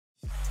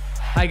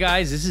Hi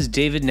guys, this is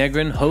David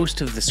Negrin,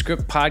 host of the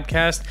Script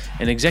Podcast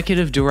and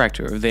executive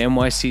director of the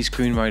NYC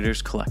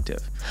Screenwriters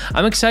Collective.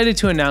 I'm excited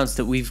to announce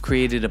that we've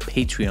created a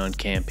Patreon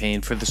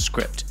campaign for the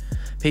Script.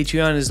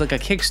 Patreon is like a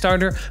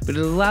Kickstarter, but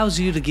it allows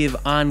you to give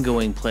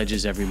ongoing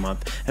pledges every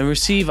month and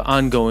receive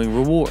ongoing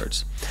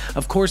rewards.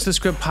 Of course, the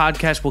Script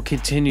Podcast will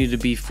continue to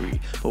be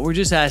free, but we're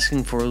just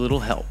asking for a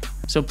little help.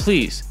 So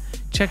please,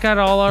 check out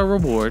all our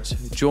rewards,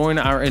 join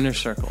our inner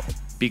circle.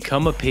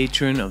 Become a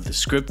patron of the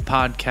Script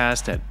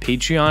Podcast at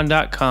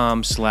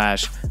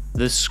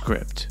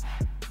patreon.com/thescript.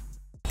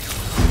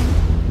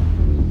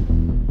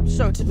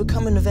 So to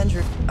become an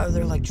Avenger, are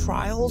there like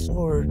trials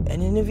or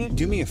an interview?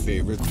 Do me a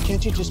favor.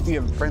 Can't you just be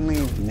a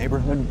friendly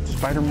neighborhood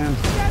Spider-Man?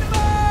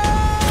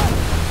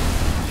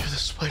 You're the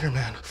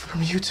Spider-Man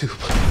from YouTube.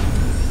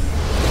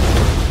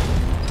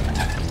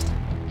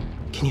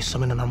 Can you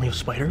summon an army of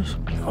spiders?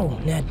 No,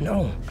 Ned,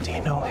 no. Do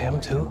you know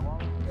him too?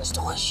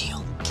 Stole his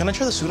shield. Can I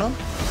try the suit on?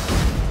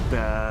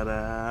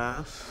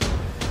 Badass.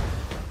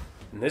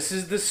 And this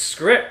is The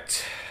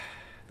Script,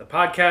 the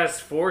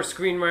podcast for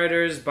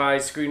screenwriters by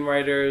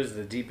screenwriters,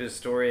 the deepest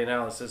story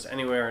analysis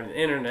anywhere on the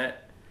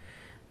internet.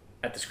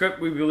 At The Script,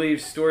 we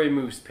believe story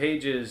moves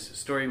pages,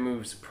 story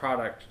moves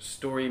product,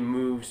 story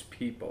moves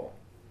people.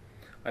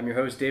 I'm your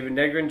host, David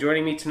Negrin.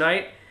 Joining me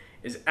tonight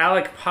is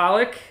Alec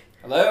Pollak.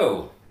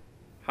 Hello.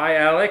 Hi,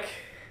 Alec.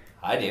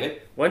 Hi,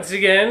 David. Once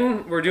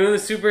again, we're doing the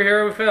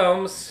superhero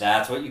films.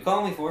 That's what you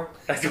call me for.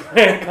 That's what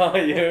I call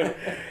you.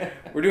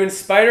 We're doing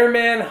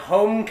Spider-Man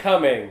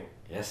Homecoming.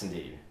 Yes,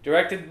 indeed.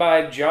 Directed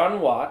by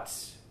Jon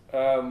Watts,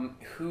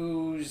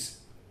 whose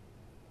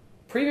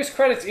previous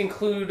credits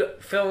include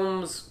a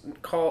film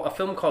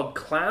called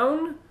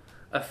Clown,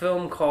 a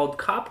film called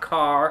Cop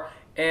Car,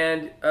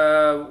 and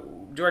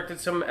directed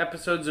some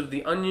episodes of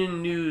the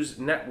Onion News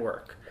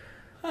Network.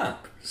 Huh.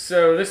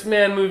 So this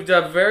man moved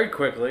up very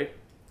quickly.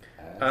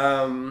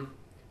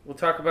 We'll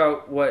talk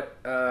about what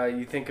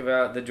you think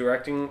about the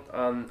directing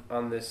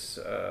on this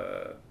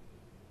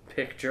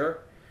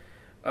picture.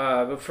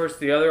 But first,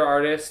 the other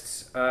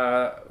artists.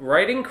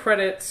 Writing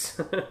credits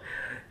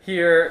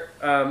here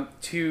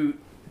to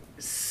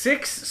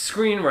 6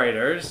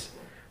 screenwriters,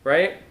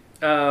 right?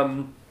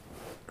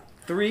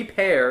 3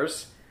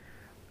 pairs.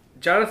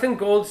 Jonathan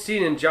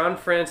Goldstein and John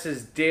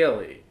Francis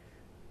Daly.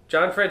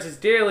 John Francis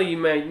Daly you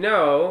might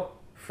know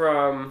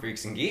from...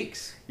 Freaks and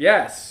Geeks.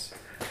 Yes.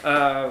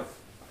 One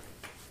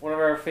of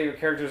our favorite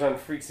characters on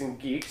Freaks and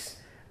Geeks.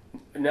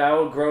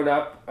 Now grown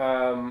up,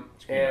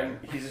 and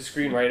he's a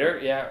screenwriter.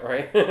 Yeah,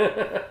 right.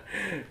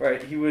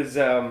 Right. He was.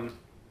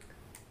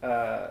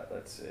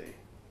 Let's see.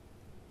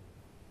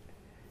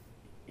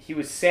 He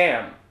was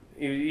Sam.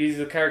 He's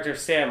the character of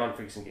Sam on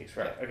Freaks and Geeks.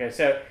 Right. Okay.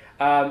 So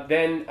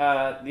then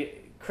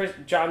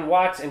Jon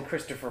Watts and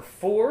Christopher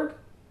Ford,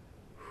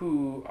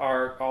 who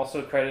are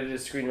also credited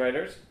as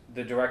screenwriters,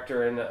 the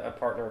director and a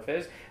partner of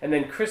his, and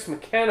then Chris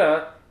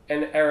McKenna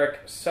and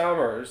Eric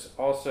Sommers,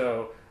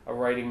 also a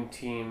writing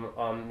team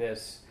on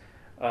this.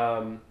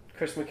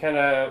 Chris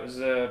McKenna was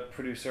a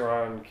producer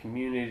on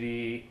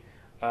Community.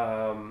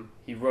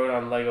 He wrote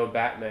on Lego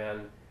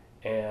Batman,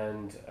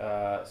 and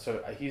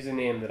so he's a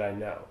name that I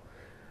know.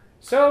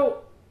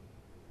 So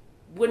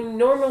when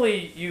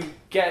normally you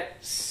get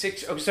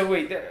 6... Oh, so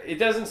wait, it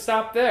doesn't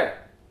stop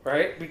there,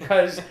 right?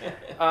 Because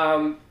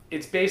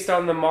it's based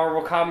on the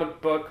Marvel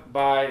comic book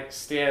by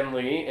Stan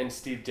Lee and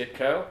Steve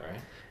Ditko.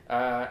 Right.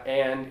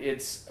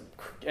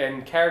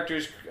 And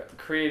characters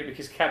created,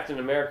 because Captain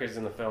America is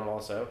in the film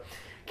also,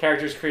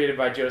 characters created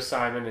by Joe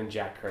Simon and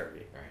Jack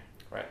Kirby.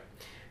 Right.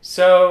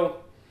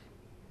 So,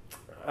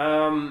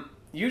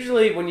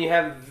 usually when you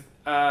have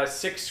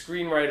 6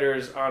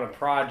 screenwriters on a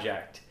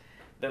project,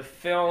 the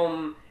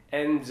film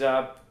ends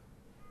up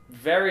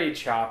very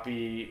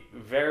choppy,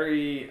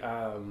 very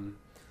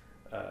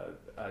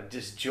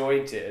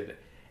disjointed.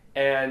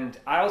 And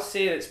I'll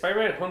say that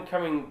Spider-Man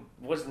Homecoming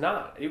was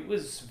not. It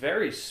was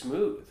very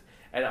smooth.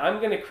 And I'm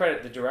going to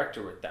credit the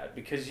director with that,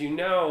 because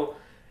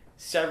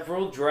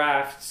several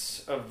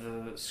drafts of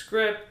the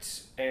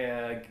script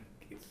and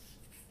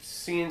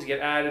scenes get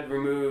added,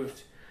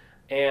 removed,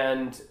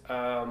 and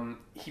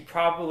he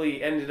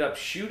probably ended up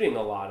shooting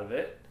a lot of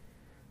it.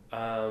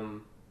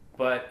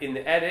 But in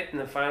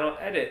the final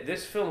edit,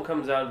 this film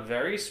comes out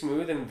very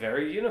smooth and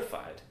very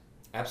unified.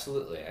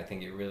 Absolutely. I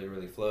think it really,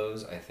 really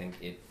flows. I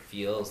think it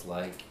feels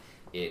like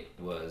it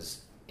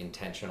was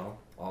intentional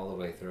all the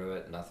way through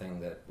it. Nothing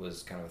that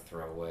was kind of a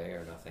throwaway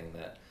or nothing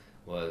that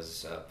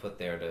was put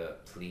there to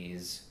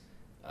please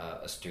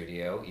a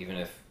studio, even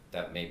if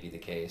that may be the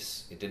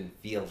case. It didn't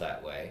feel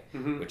that way,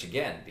 which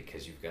again,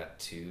 because you've got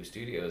 2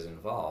 studios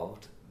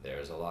involved,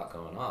 there's a lot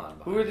going on.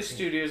 Who are the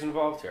studios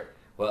involved here?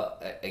 Well,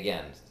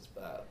 again,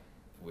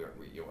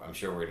 I'm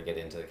sure we're going to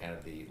get into kind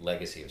of the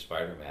legacy of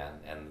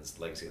Spider-Man and the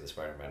legacy of the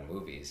Spider-Man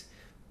movies,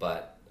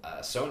 but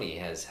Sony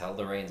has held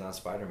the reins on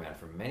Spider-Man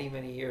for many,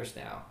 many years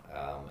now,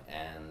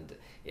 and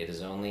it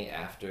is only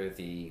after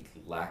the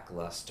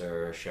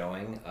lackluster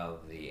showing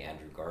of the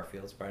Andrew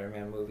Garfield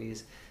Spider-Man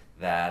movies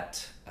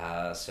that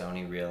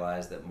Sony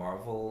realized that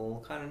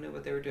Marvel kind of knew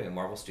what they were doing.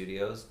 Marvel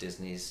Studios,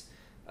 Disney's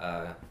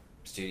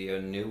studio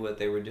knew what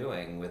they were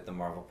doing with the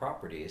Marvel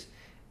properties,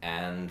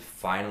 and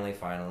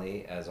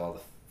finally, as all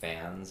the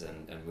fans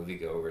and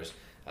moviegoers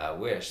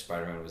wish,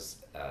 Spider-Man was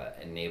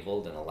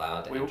enabled and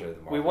allowed to enter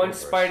the Marvel We want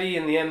universe. Spidey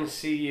in the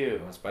MCU. We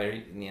want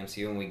Spidey in the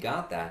MCU, and we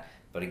got that.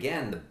 But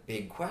again, the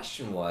big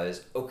question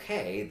was,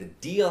 okay, the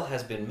deal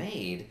has been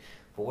made,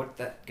 but what's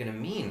that going to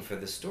mean for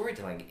the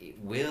storytelling?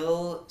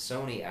 Will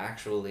Sony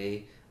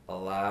actually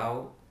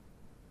allow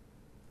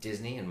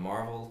Disney and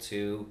Marvel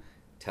to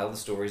tell the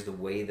stories the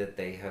way that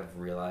they have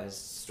realized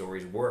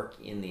stories work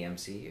in the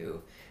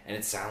MCU? And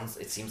it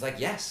seems like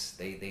yes,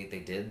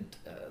 they did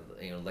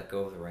let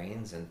go of the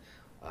reins and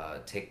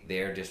take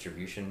their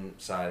distribution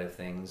side of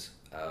things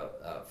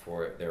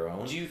for their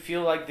own. Do you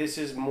feel like this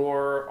is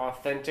more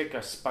authentic,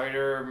 a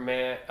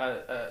Spider-Man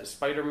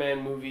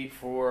movie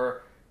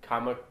for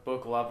comic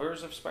book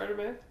lovers of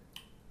Spider-Man?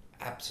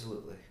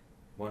 Absolutely,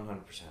 100%.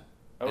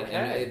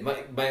 Okay. And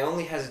my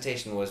only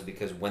hesitation was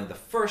because when the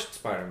first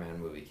Spider-Man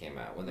movie came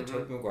out, when the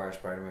Tobey Maguire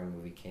Spider-Man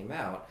movie came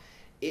out,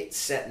 it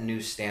set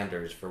new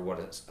standards for what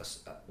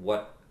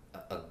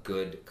a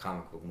good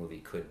comic book movie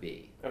could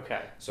be.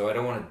 Okay. So I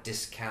don't want to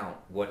discount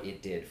what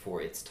it did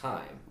for its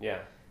time. Yeah.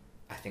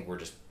 I think we're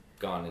just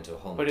gone into a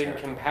whole new But in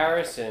territory.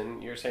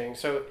 comparison, you're saying,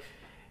 so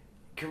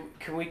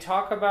can we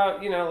talk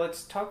about,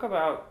 let's talk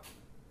about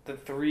the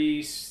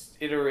 3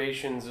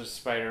 iterations of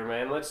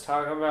Spider-Man. Let's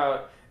talk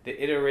about the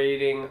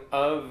iterating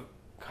of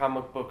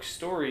comic book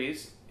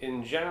stories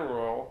in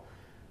general.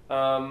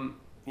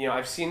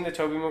 I've seen the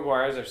Tobey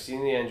Maguires, I've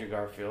seen the Andrew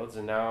Garfields,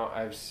 and now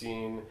I've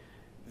seen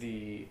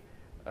the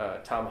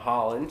Tom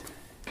Holland.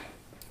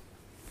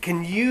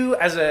 Can you,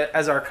 as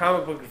our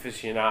comic book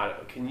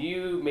aficionado, can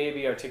you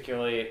maybe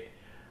articulate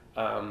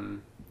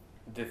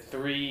the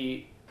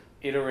 3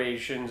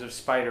 iterations of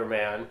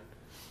Spider-Man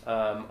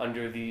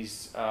under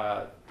these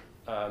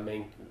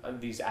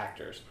these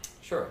actors?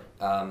 Sure.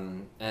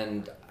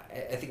 And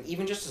I think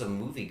even just as a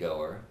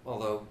moviegoer,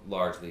 although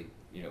largely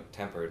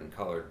tempered and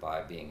colored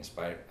by being a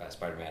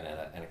Spider-Man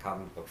and a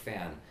comic book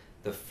fan,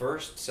 the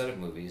first set of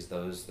movies,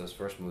 those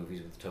first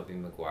movies with Tobey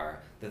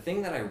Maguire, the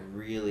thing that I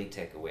really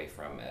take away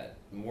from it,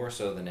 more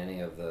so than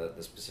any of the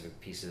specific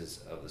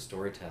pieces of the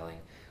storytelling,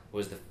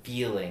 was the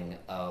feeling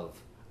of,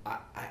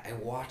 I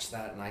watched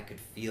that and I could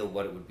feel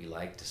what it would be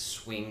like to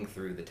swing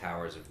through the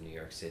towers of New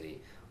York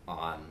City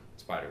on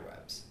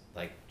spiderwebs,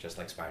 just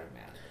like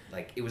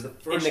Spider-Man. It was the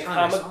first in the time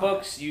I comic saw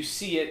books, you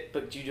see it,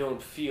 but you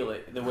don't feel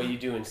it the way you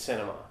do in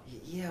cinema.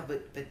 Yeah,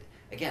 but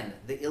again,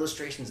 the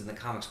illustrations in the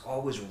comics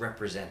always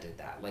represented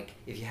that.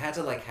 If you had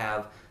to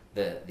have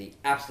the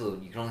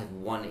absolute, you can only have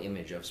one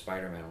image of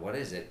Spider-Man. What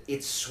is it?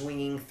 It's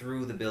swinging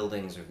through the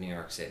buildings of New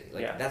York City.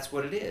 That's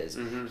what it is.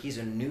 Mm-hmm. He's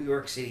a New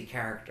York City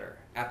character,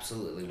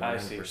 absolutely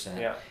 100%.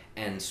 Yeah.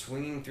 And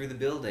swinging through the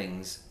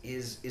buildings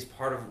is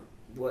part of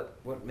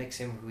what makes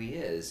him who he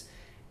is,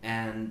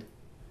 and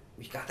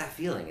we got that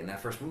feeling in that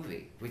first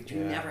movie, which we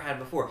never had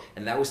before.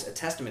 And that was a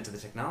testament to the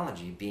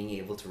technology being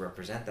able to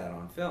represent that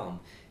on film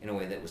in a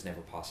way that was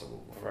never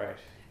possible before. Right.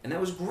 And that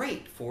was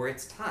great for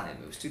its time.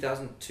 It was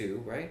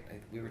 2002, right?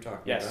 We were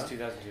talking about. Yes,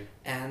 2002.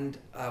 And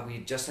we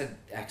just had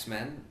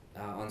X-Men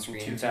on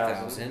screen in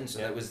 2000.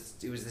 So it was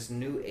this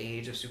new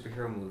age of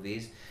superhero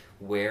movies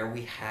where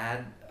we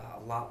had a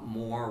lot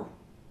more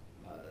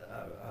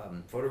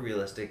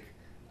photorealistic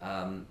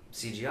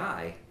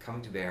CGI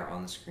coming to bear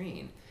on the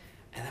screen.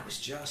 And that was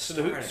just so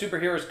the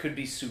superheroes could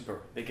be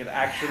super. They could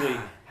actually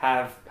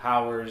have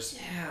powers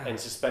and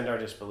suspend our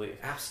disbelief.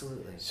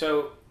 Absolutely.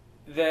 So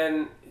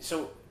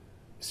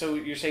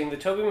you're saying the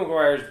Tobey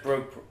Maguires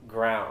broke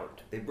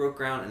ground. They broke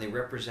ground and they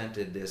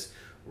represented this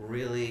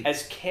really...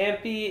 As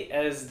campy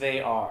as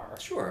they are.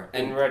 Sure.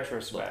 In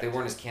retrospect. Look, they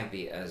weren't as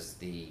campy as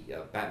the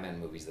Batman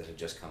movies that had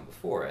just come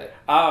before it.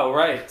 Oh,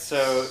 right.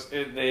 So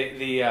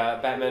the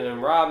Batman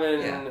and Robin...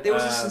 Yeah, there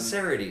was a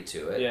sincerity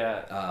to it.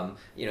 Yeah.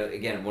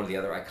 Again, one of the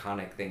other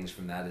iconic things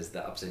from that is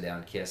the upside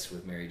down kiss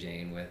with Mary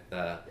Jane with...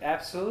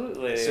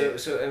 Absolutely.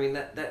 So I mean,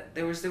 that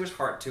there was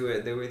heart to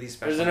it. There were these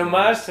special... There's an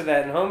homage to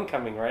that in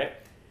Homecoming, right?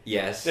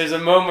 Yes. There's a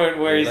moment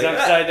where he's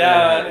upside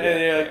down,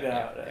 and you're like,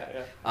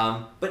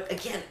 no. But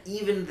again,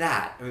 even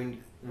that, I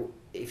mean,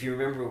 if you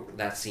remember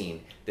that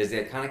scene, there's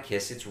that kind of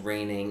kiss, it's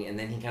raining, and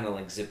then he kind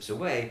of zips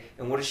away,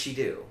 and what does she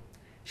do?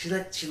 She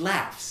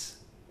laughs,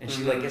 and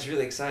she gets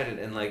really excited,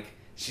 and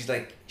she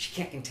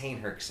can't contain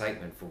her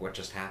excitement for what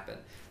just happened.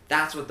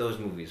 That's what those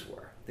movies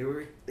were. They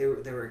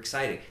were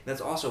exciting. And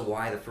that's also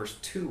why the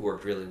first 2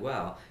 worked really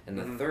well, and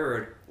the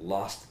third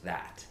lost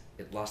that.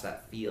 It lost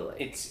that feeling.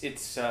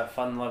 It's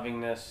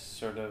fun-lovingness,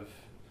 sort of.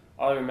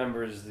 All I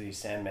remember is the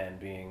Sandman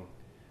being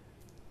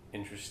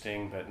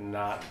interesting, but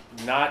not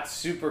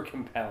super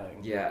compelling.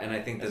 Yeah, and I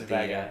think As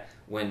that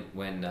when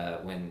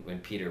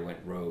Peter went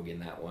rogue in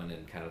that one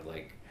and kind of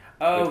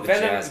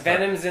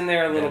Venom's in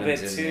there a little bit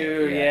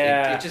too.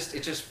 Yeah. It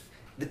just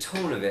the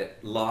tone of it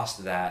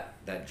lost that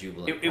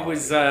jubilant. It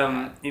was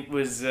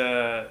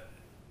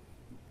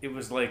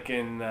like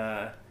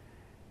in.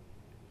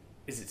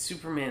 Is it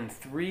Superman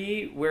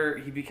 3 where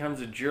he becomes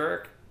a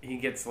jerk? He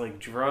gets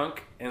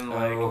drunk and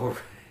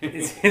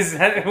Is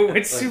that which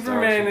Like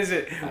Superman dark. is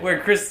it? I Where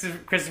know.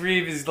 Chris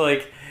Reeve is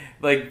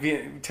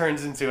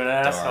turns into an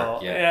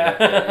asshole. Dark.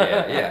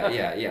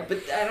 Yeah.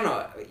 But I don't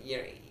know.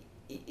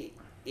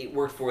 It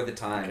worked for the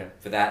time,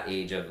 for that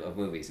age of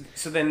movies.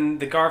 So then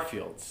the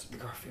Garfields.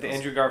 The The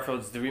Andrew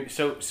Garfield's.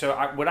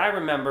 What I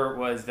remember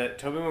was that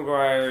Tobey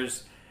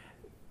Maguire's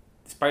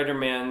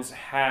Spider-Man's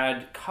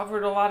had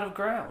covered a lot of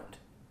ground,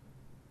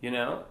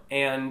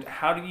 and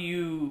how do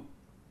you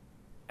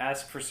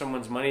ask for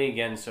someone's money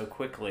again so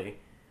quickly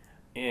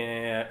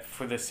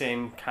for the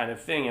same kind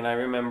of thing? And I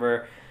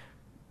remember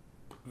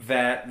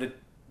that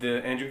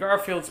the Andrew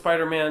Garfield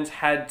Spider-Mans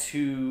had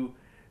to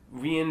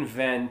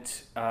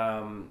reinvent.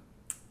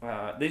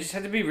 They just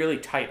had to be really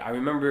tight. I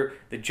remember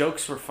the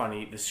jokes were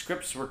funny, the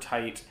scripts were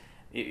tight.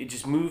 It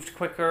just moved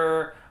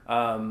quicker.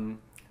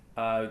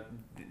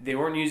 They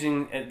weren't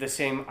using the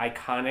same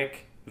iconic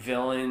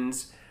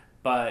villains,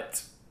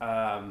 but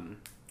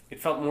it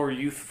felt more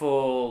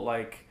youthful.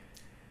 Like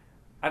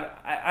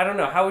I don't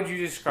know. How would you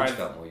describe? Which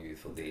felt more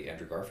youthful, the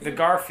Andrew Garfield? The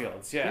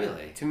Garfields, yeah.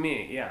 Really? To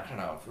me, yeah. I don't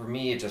know. For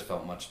me, it just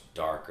felt much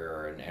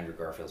darker, and Andrew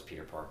Garfield's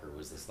Peter Parker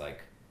was this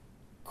like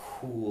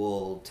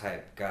cool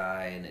type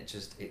guy, and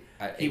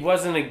he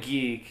wasn't a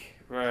geek,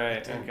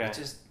 right? It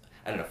just,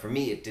 I don't know. For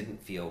me, it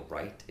didn't feel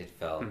right. It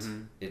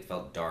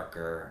felt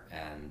darker,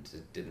 and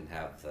it didn't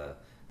have the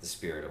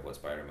spirit of what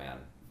Spider-Man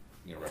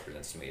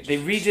represents to me. They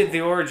redid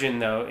the origin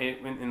though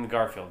in the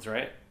Garfields,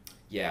 right?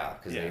 Yeah,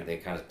 because they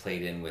kind of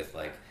played in with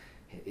like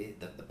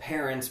the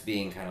parents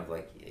being kind of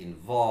like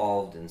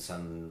involved in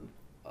some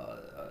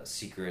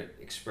secret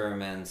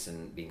experiments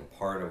and being a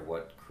part of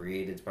what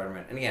created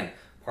Spider-Man. And again,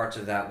 parts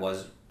of that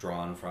was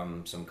drawn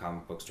from some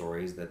comic book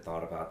stories that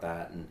thought about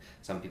that, and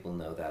some people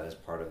know that as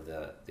part of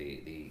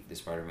the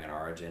Spider-Man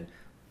origin.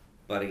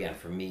 But again,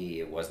 for me,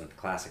 it wasn't the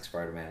classic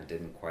Spider-Man. It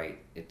didn't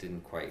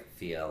quite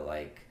feel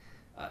like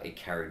it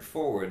carried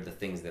forward the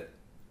things that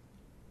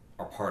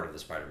are part of the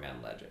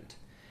Spider-Man legend.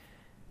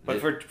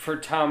 But for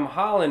Tom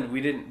Holland,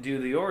 we didn't do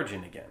the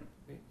origin again.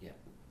 Yeah,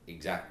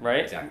 exactly.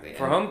 Right? Exactly.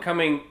 For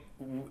Homecoming,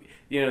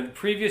 the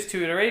previous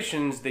two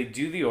iterations, they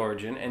do the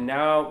origin, and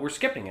now we're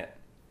skipping it.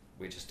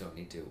 We just don't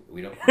need to.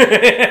 We don't.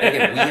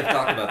 Again, we have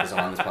talked about this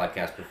on this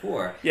podcast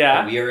before.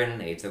 Yeah. We are in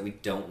an age that we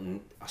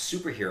don't. A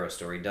superhero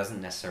story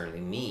doesn't necessarily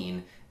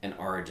mean an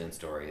origin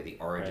story, the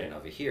origin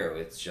of a hero.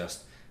 It's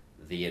just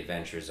the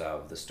adventures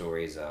of, the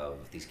stories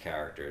of these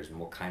characters, and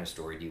what kind of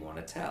story do you want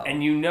to tell?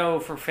 And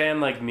for a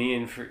fan like me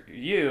and for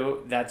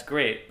you, that's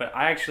great. But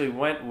I actually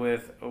went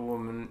with a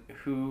woman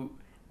who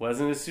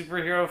wasn't a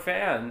superhero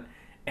fan,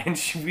 and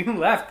we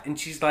left, and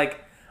she's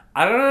like,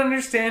 I don't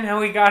understand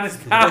how he got his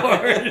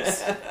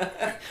powers.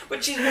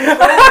 But she's been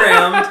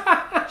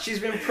programmed.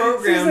 She's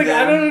like,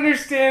 I don't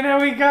understand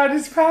how he got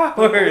his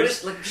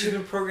powers. Like she's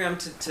been programmed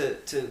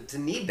to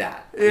need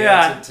that.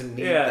 Yeah. To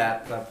need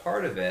that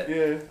part of it.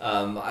 Yeah.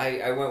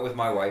 I went with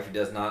my wife, who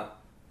does not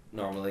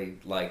normally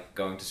like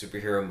going to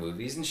superhero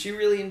movies, and she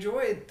really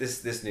enjoyed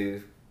this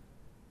new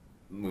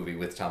movie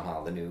with Tom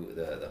Holland,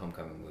 the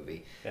Homecoming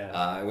movie. Yeah.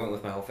 I went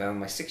with my whole family.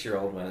 My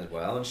 6-year-old went as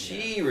well, and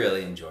she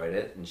really enjoyed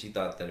it, and she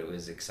thought that it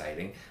was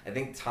exciting. I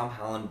think Tom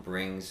Holland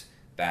brings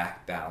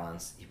back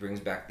balance. He brings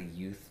back the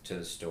youth to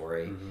the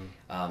story.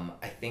 Mm-hmm.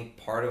 I think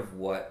part of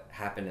what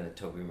happened in the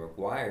Tobey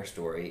Maguire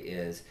story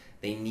is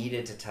they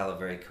needed to tell a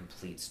very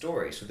complete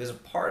story. So there's a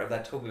part of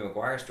that Tobey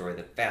Maguire story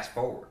that fast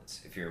forwards,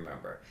 if you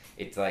remember.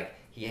 It's like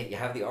you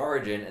have the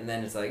origin, and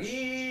then it's like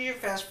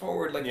fast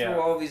forward through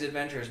all of these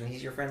adventures, and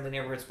he's your friendly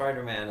neighborhood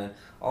Spider-Man, and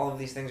all of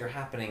these things are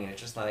happening, and it's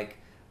just like,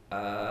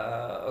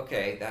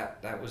 okay,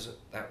 that was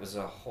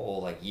a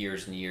whole like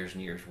years and years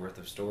and years worth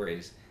of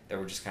stories that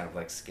were just kind of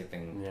like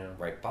skipping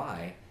right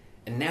by,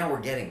 and now we're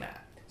getting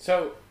that.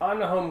 So on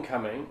to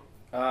Homecoming,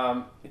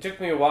 it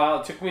took me a while.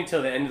 It took me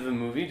till the end of the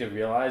movie to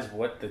realize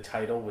what the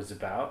title was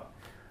about.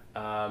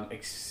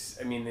 There's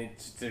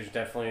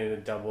definitely the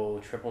double,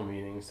 triple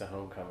meanings to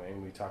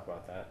Homecoming. We talk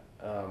about that.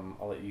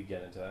 I'll let you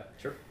get into that.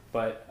 Sure.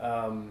 But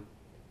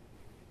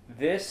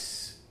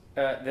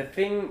the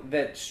thing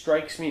that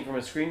strikes me from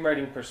a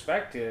screenwriting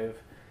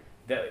perspective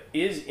that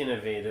is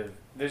innovative,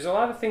 there's a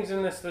lot of things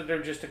in this that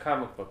are just a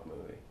comic book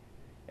movie.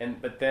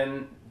 But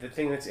then the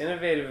thing that's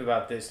innovative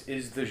about this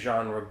is the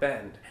genre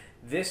bend.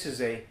 This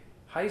is a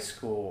high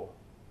school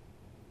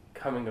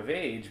coming of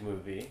age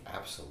movie.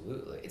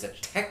 Absolutely. It's a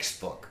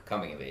textbook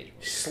coming of age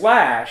movie. /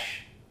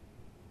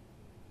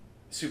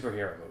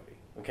 superhero movie.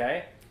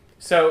 Okay?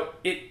 So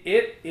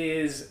it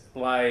is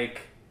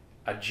like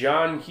a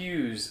John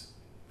Hughes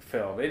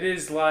film. It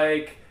is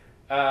like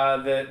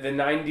the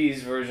 90s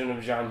version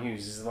of John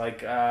Hughes. It's like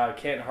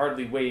Can't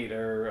Hardly Wait,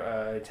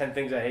 or 10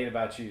 Things I Hate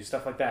About You,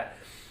 stuff like that.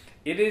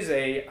 It is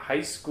a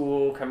high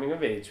school coming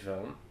of age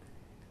film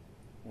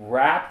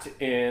wrapped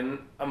in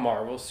a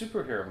Marvel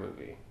superhero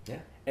movie.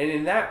 Yeah. And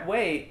in that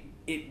way,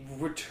 it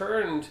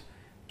returned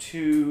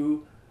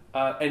to,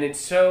 and it's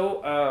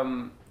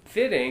so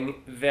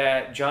fitting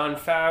that Jon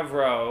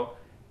Favreau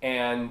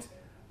and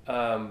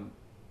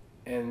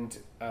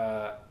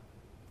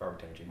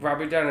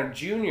Robert Downey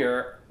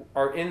Jr.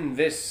 are in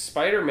this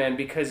Spider-Man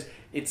because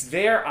it's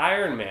their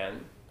Iron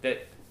Man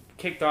that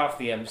kicked off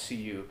the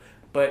MCU.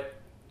 But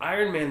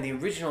Iron Man, the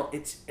original,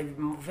 it's a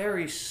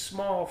very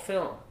small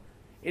film.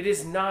 It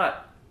is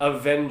not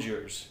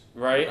Avengers,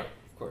 right? No,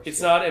 of course.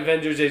 It's not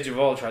Avengers Age of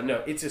Ultron.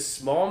 No, it's a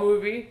small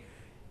movie,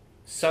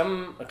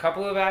 a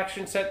couple of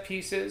action set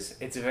pieces.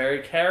 It's a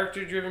very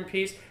character-driven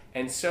piece,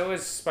 and so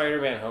is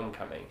Spider-Man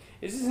Homecoming.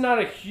 This is not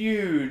a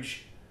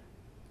huge,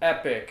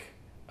 epic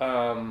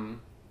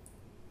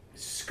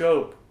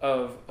scope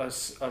of a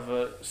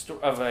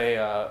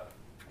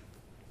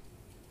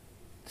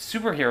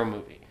superhero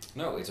movie.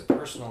 No, it's a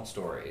personal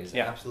story. It's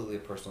absolutely a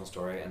personal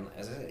story, and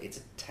as I said, it's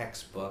a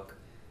textbook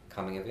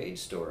coming-of-age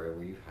story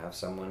where you have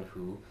someone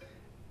who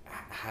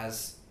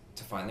has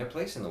to find their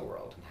place in the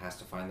world, and has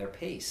to find their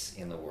pace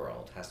in the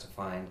world, has to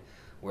find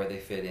where they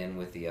fit in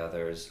with the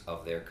others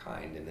of their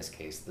kind, in this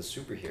case, the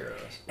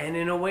superheroes. And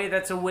in a way,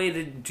 that's a way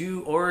to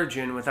do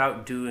origin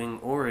without doing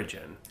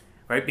origin,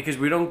 right? Because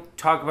we don't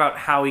talk about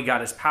how he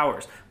got his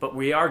powers, but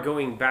we are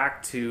going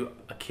back to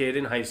a kid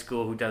in high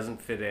school who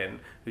doesn't fit in,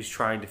 who's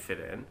trying to fit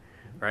in,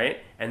 right?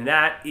 And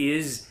that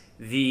is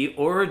the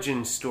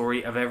origin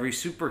story of every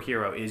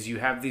superhero, is you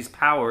have these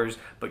powers,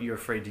 but you're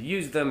afraid to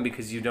use them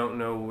because you don't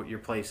know what your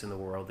place in the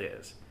world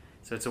is.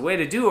 So it's a way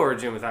to do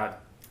origin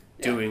without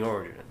doing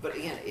origin. But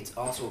again, it's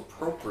also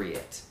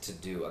appropriate to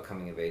do a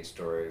coming-of-age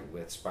story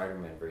with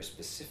Spider-Man very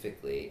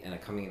specifically, and a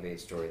coming-of-age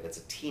story that's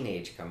a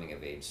teenage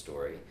coming-of-age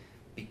story,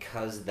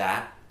 because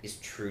that is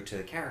true to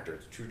the character.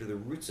 It's true to the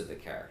roots of the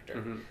character.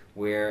 Mm-hmm.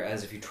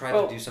 Whereas if you try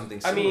to do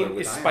something similar with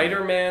is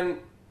Spider-Man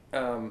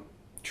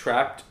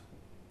trapped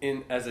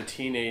in as a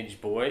teenage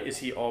boy? Is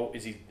he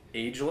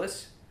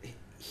ageless?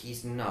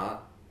 He's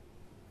not.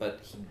 But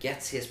he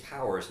gets his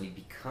powers and he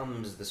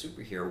becomes the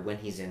superhero when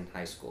he's in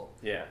high school.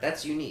 Yeah.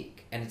 That's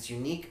unique. And it's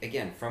unique,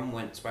 again, from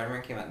when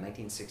Spider-Man came out in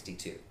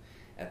 1962.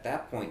 At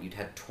that point, you'd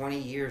had 20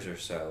 years or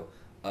so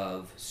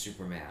of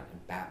Superman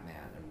and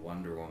Batman and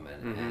Wonder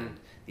Woman and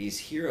these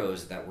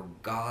heroes that were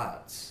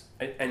gods.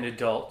 And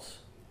adults.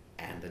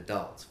 And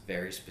adults,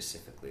 very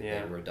specifically.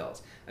 They were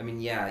adults. I mean,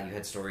 you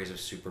had stories of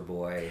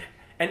Superboy.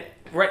 And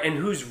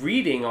who's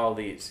reading all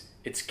these?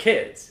 It's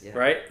kids,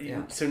 right?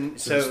 Yeah. So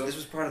this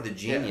was part of the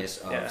genius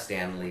of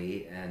Stan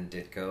Lee and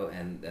Ditko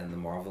and the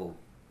Marvel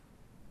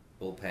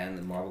bullpen,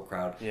 the Marvel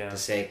crowd, to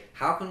say,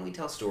 how can we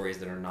tell stories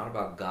that are not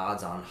about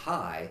gods on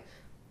high,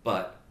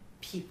 but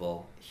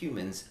people,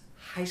 humans,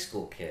 high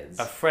school kids.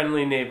 A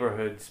friendly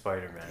neighborhood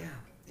Spider-Man.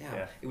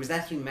 Yeah. It was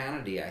that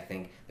humanity, I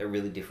think, that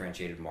really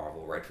differentiated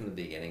Marvel right from the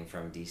beginning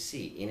from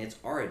DC in its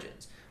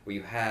origins, where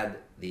you had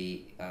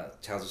the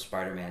Tales of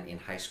Spider-Man in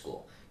high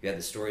school. You had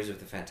the stories of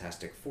the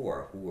Fantastic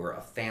Four, who were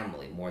a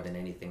family more than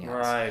anything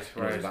else. Right. It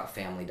was about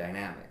family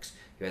dynamics.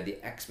 You had the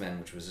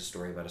X-Men, which was a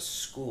story about a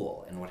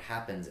school and what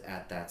happens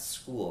at that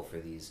school for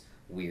these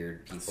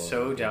weird people.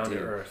 So down to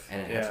earth.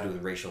 And it had to do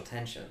with racial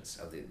tensions,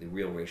 of the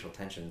real racial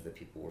tensions that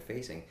people were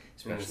facing,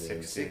 especially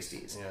in the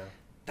 60s. Yeah.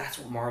 That's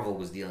what Marvel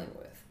was dealing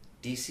with.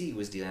 DC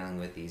was dealing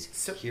with these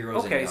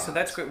heroes and gods. So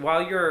that's great.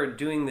 While you're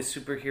doing the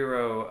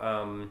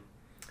superhero,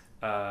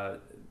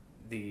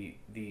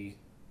 the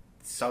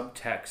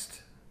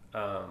subtext,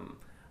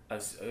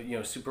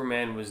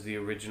 Superman was the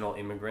original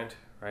immigrant,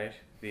 right?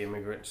 The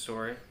immigrant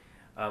story.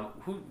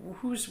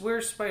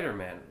 Where's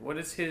Spider-Man? What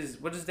is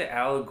the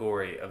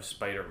allegory of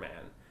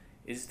Spider-Man?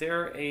 Is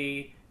there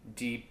a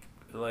deep,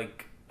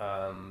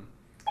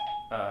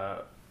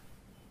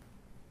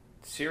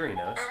 Siri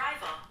knows.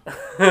 Arrival.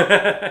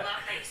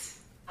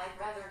 I'd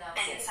rather not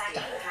sit inside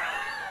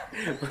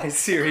My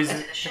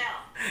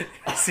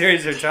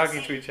Siris are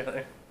talking to each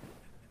other.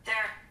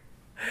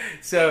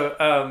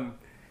 So,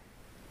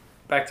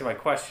 back to my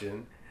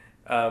question.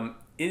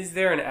 Is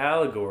there an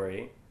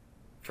allegory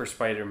for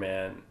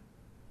Spider-Man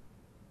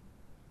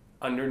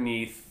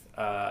underneath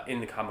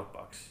in the comic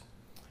books?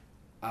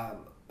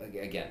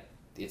 Again,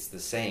 it's the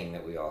saying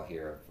that we all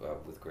hear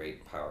of with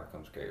great power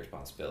comes great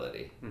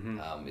responsibility.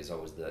 Mm-hmm. Is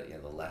always the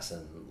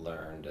lesson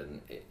learned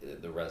and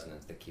the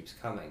resonance that keeps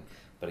coming.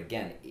 But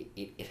again,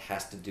 it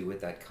has to do with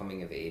that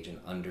coming of age and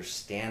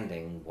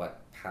understanding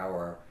what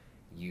power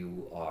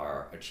you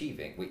are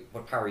achieving,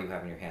 what power you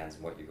have in your hands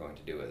and what you're going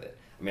to do with it.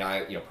 I mean,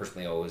 I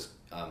personally always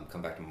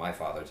come back to my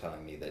father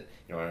telling me that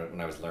when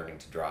I was learning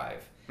to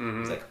drive,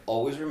 he's like,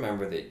 always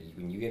remember that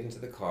when you get into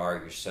the car,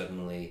 you're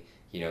suddenly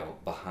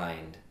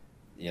behind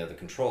the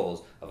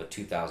controls of a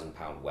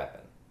 2,000-pound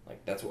weapon.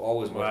 Like that's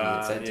always what he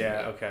had said to me.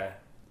 Yeah, okay.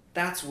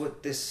 That's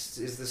what this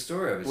is the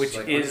story of. It's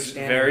which is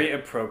very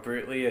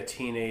appropriately a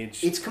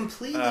teenage. It's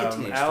completely a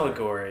teenage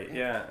allegory. Story.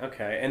 Yeah.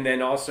 Okay, and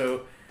then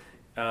also.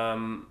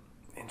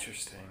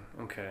 Interesting.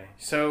 Okay.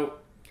 So,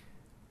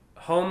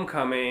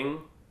 Homecoming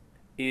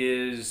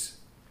is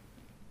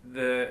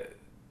the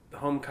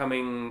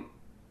homecoming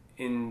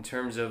in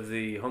terms of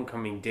the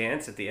homecoming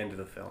dance at the end of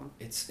the film.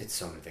 It's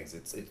so many things.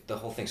 The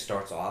whole thing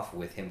starts off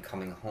with him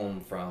coming home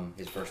from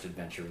his first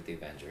adventure with the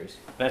Avengers.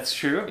 That's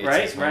true.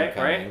 Right.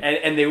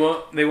 And they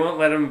won't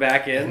let him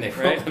back in. And they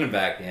won't let him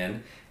back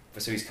in.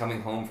 so he's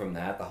coming home from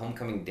that. The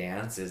homecoming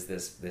dance is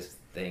this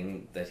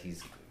thing that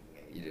he's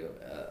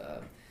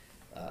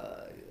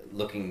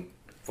looking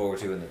forward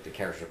to, and that the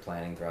characters are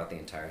planning throughout the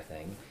entire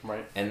thing.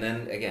 Right. And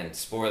then again,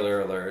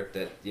 spoiler alert,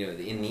 that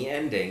in the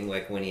ending,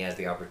 like when he has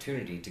the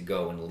opportunity to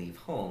go and leave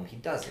home, he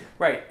doesn't.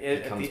 Right. He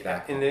comes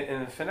back in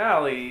the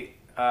finale.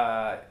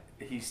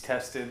 He's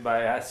tested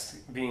by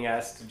being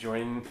asked to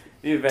join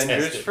the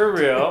Avengers Tested. for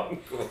real,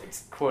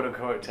 quote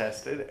unquote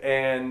tested,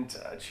 and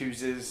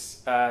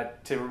chooses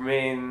to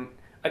remain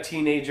a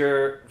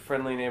teenager,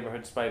 friendly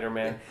neighborhood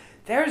Spider-Man.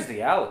 There's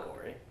the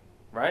allegory,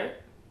 right?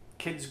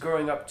 Kids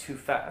growing up too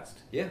fast.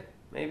 Yeah.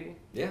 Maybe.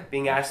 Yeah.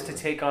 Being asked to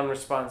take on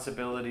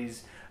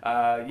responsibilities.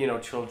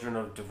 Children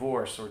of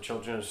divorce or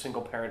children of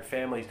single parent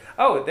families.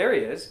 Oh, there he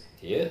is.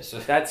 He is.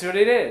 That's what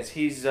it is.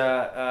 He's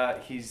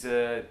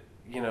an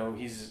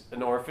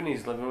orphan.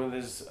 He's living with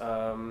his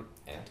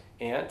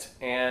aunt,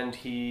 and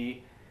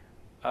he,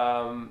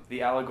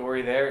 the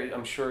allegory there,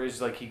 I'm sure, is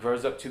like he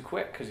grows up too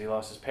quick because he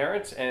lost his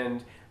parents,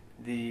 and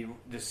the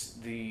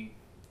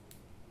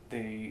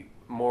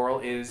moral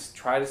is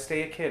try to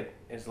stay a kid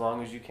as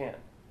long as you can.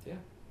 Yeah.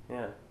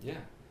 Yeah. Yeah.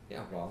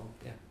 Yeah. Well.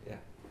 Yeah. Yeah.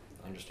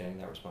 Understanding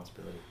that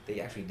responsibility.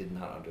 They actually did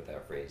not utter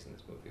that phrase in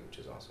this movie, which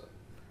is also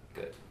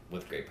good.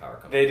 With great power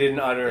comes. They didn't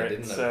utter They it,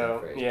 didn't utter so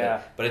that phrase,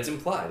 yeah. But it's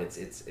implied. It's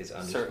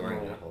underscoring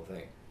Certainly. that whole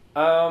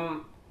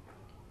thing.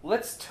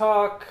 Let's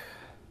talk.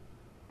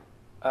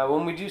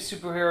 When we do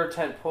superhero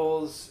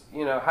tentpoles,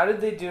 how did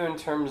they do in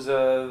terms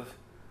of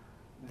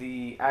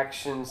the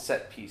action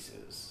set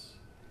pieces?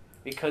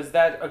 Because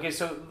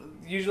so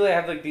usually I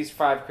have like these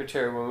 5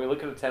 criteria when we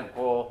look at a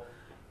tentpole.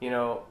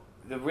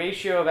 The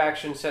ratio of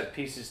action set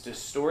pieces to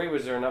story.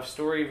 Was there enough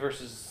story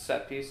versus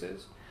set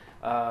pieces?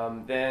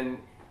 Then,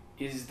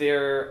 is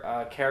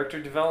there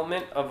character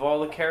development of all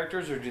the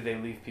characters, or do they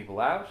leave people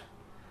out?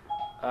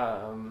 I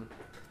found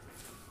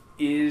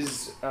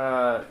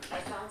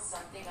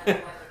something on the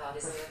web about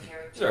his other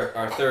character. So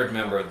our third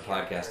member of the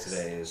podcast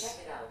today is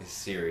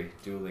Siri,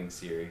 dueling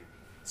Siri.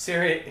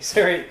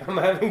 Siri, I'm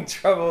having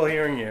trouble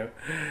hearing you.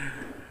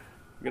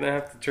 I'm gonna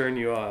have to turn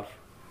you off.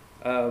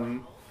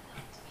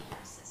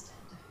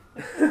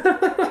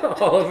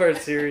 All of our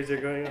series are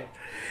going on.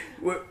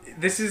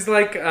 This is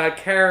like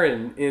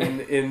Karen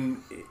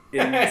in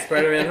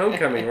Spider-Man: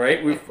 Homecoming,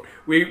 right?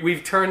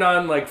 We've turned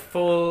on like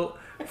full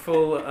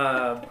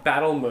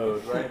battle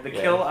mode, right? The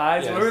kill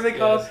eyes. Yes, what are they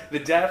called? yes. The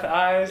death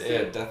eyes.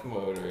 Yeah, death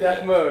mode. Or,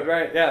 Death mode,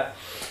 right? Yeah.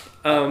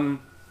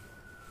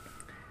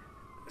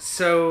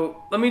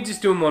 So let me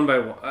just do them one by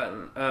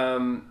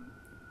one.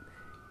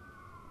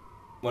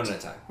 One at a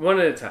time. One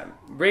at a time.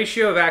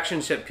 Ratio of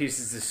action set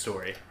pieces to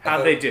story.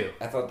 How'd they do?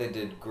 I thought they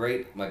did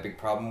great. My big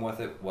problem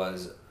with it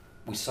was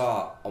we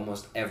saw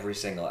almost every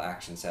single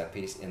action set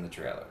piece in the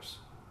trailers.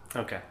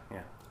 Okay,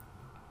 yeah.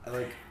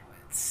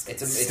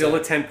 It's still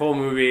a tentpole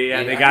movie.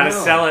 Yeah, they I gotta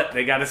know. sell it.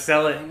 They gotta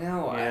sell it. I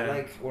know.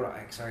 Yeah.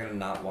 So I gotta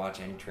not watch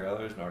any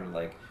trailers in order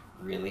to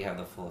really have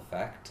the full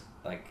effect.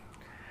 I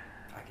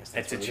guess that's It's a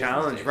what it is these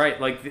challenge, days.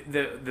 right? Like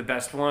the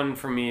best one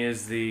for me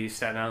is the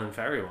Staten Island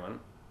Ferry one,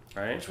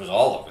 right? Which was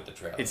all over the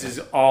trailer. It's just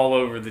all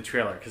over the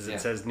trailer because it Yeah.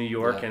 says New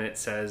York Yeah. and it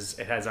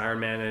has Iron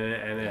Man in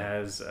it and it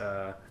has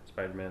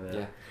Spider-Man in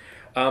it.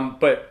 Yeah.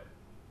 But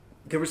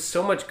there was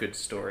so much good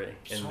story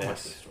in So much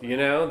this. good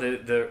story.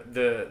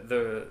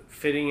 The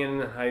fitting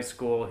in high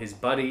school, his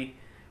buddy,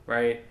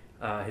 right?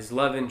 His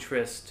love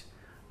interest,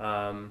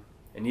 and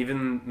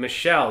even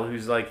Michelle,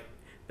 who's like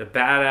the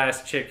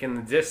badass chick in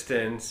the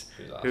distance,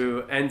 She's awesome.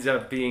 who ends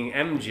up being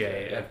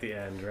MJ Yeah. at the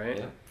end, right?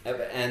 Yeah.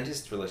 And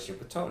his relationship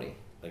with Tony,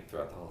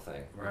 throughout the whole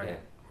thing. Right. Yeah.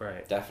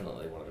 Right.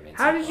 Definitely one of the main.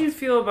 How did you subplots.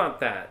 feel about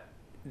that?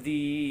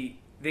 They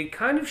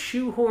kind of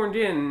shoehorned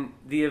in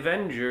the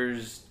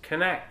Avengers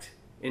Connect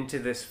into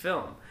this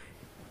film.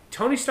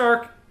 Tony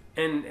Stark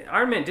and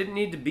Iron Man didn't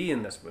need to be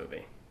in this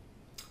movie.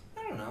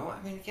 I don't know.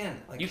 I mean,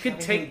 again, You could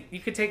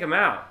take him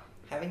out.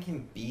 having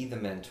him be the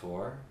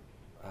mentor.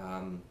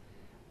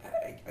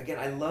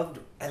 I loved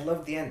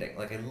the ending.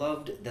 I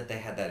loved that they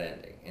had that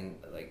ending, and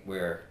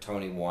where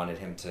Tony wanted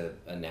him to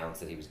announce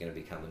that he was going to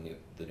become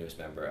the newest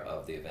member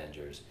of the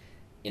Avengers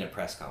in a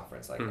press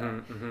conference like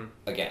that.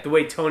 Again, The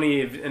way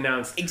Tony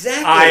announced,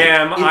 exactly, I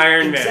am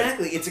Iron Man.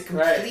 Exactly, it's a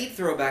complete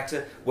throwback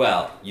to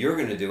you're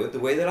going to do it the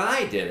way that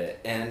I did it,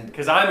 and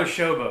because I'm a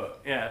showboat.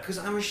 Yeah. because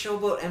I'm a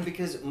showboat, and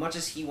because much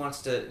as he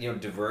wants to,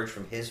 diverge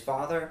from his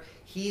father,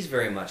 he's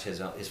very much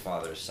his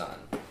father's son,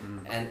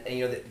 and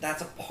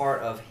that's a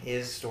part of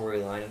his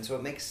storyline, and so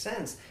it makes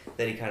sense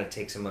that he kind of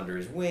takes him under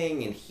his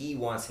wing, and he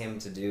wants him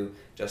to do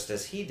just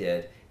as he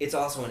did. It's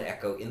also an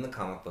echo in the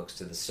comic books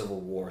to the Civil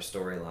War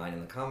storyline in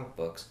the comic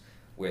books,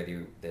 where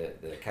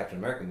the Captain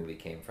America movie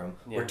came from,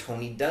 where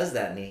Tony does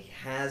that, and he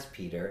has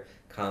Peter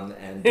come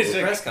and do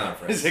a press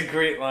conference. It's a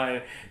great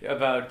line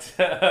about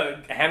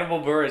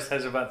Hannibal Buress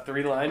has about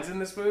 3 lines in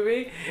this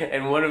movie,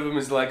 and one of them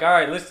is like, all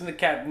right, listen to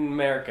Captain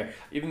America,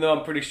 even though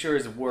I'm pretty sure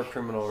he's a war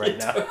criminal right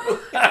now.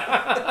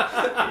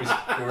 It was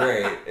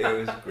great. It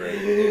was great.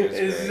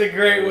 This is a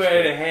great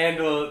way to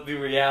handle the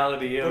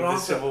reality of the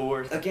also, Civil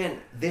War. Again,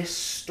 this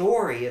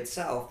story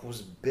itself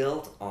was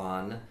built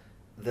on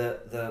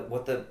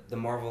what the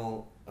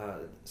Marvel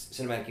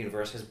cinematic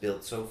universe has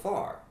built so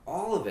far.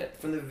 All of it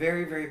from the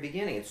very, very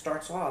beginning. It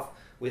starts off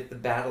with the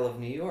Battle of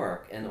New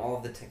York and all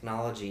of the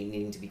technology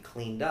needing to be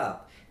cleaned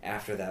up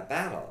after that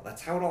battle.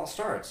 That's how it all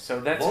starts.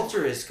 So that's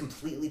Vulture is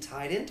completely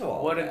tied into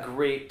all what of that. a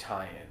great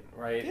tie-in,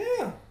 right?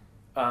 Yeah.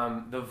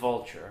 The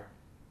Vulture.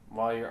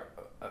 While you're,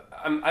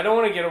 I don't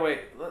want to get away.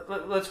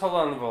 Let's hold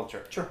on to the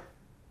Vulture. Sure.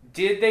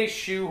 Did they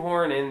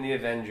shoehorn in the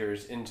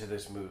Avengers into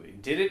this movie?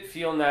 Did it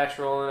feel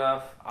natural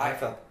enough? I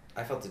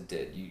felt it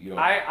did. You don't.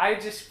 I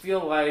just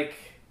feel like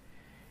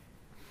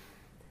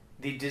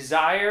the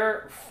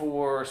desire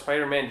for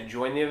Spider-Man to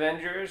join the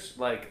Avengers,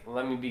 like,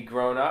 let me be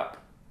grown up,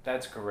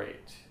 that's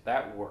great.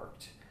 That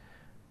worked.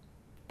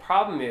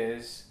 Problem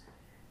is,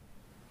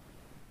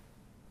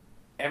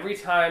 every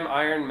time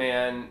Iron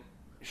Man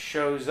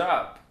shows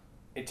up,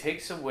 it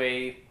takes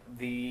away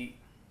the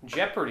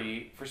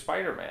jeopardy for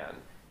Spider-Man.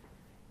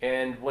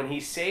 And when he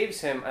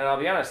saves him, and I'll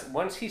be honest,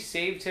 once he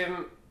saved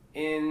him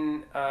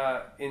in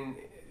the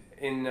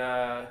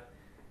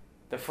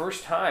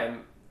first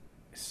time,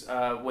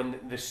 when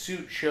the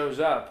suit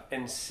shows up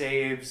and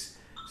saves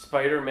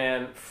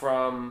Spider-Man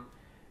from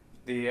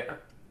the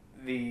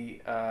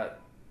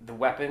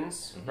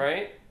weapons,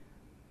 right?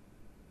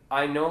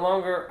 I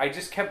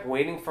just kept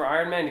waiting for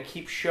Iron Man to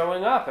keep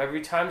showing up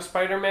every time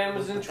Spider-Man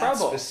was in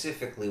trouble. That's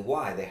specifically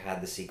why they had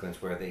the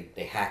sequence where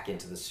they hack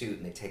into the suit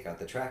and they take out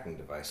the tracking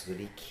device so that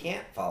he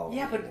can't follow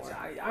him anymore. But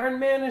Iron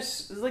Man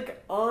is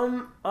like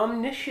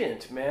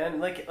omniscient,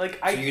 man. Like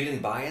So you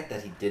didn't buy it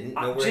that he didn't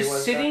know where he was?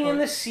 Just sitting in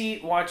the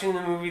seat watching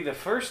the movie the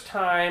first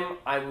time,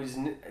 I was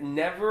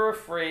never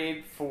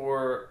afraid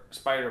for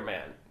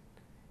Spider-Man.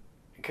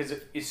 Because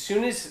as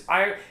soon as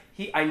I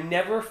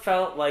never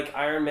felt like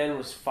Iron Man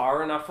was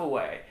far enough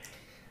away.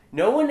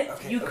 No one.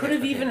 You could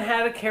have even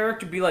had a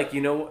character be like,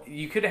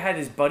 you could have had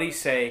his buddy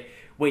say,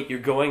 "Wait, you're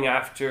going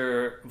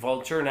after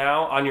Vulture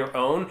now on your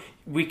own?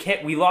 We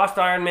can't. We lost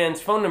Iron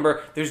Man's phone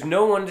number. There's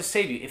no one to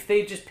save you." If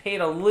they just paid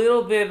a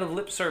little bit of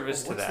lip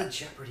service to that. What's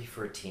the jeopardy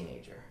for a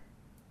teenager?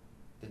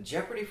 The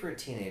jeopardy for a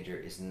teenager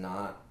is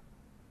not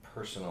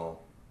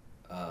personal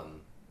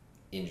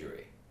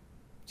injury.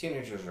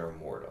 Teenagers are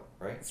immortal,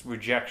 right? It's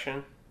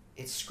rejection.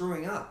 It's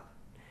screwing up.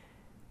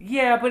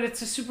 Yeah, but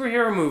it's a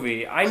superhero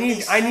movie. I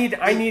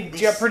need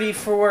jeopardy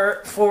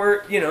for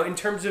in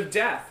terms of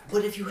death.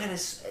 But if you had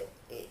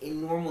a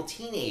normal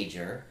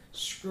teenager,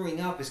 screwing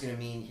up is going to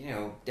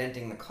mean,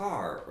 denting the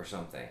car or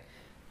something.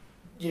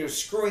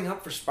 Screwing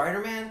up for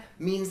Spider-Man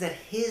means that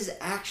his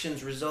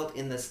actions result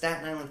in the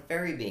Staten Island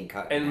ferry being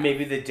cut. And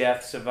maybe the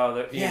deaths of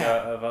other people.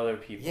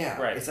 Yeah,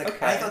 right. It's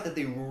like, I thought that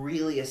they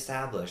really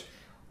established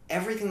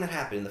everything that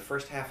happened in the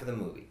first half of the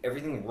movie,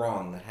 everything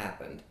wrong that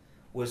happened,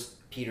 was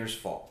Peter's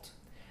fault.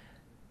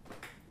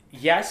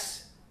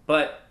 Yes,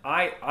 but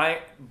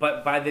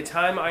but by the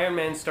time Iron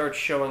Man starts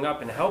showing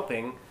up and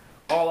helping,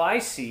 all I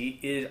see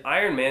is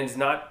Iron Man's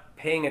not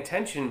paying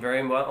attention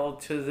very well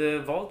to the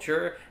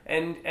Vulture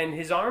and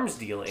his arms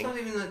dealing. It's not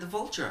even the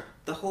Vulture.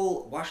 The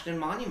whole Washington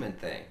Monument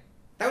thing.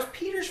 That was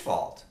Peter's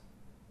fault.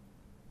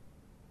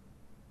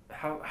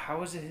 How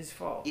was it his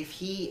fault? If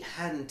he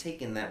hadn't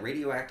taken that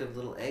radioactive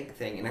little egg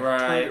thing and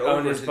turned it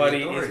over his to buddy,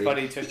 the authorities, his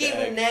buddy took he gave the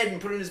egg. it Ned and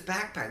put it in his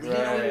backpack. He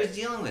didn't know what he was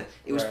dealing with.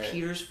 It was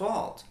Peter's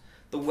fault.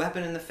 The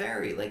weapon in the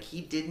ferry,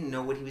 he didn't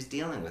know what he was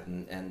dealing with,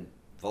 and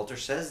Vulture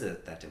says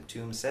that to him.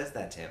 Tombs says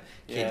that to him.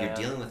 Kid, you're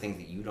dealing with things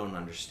that you don't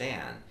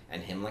understand.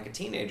 And him, like a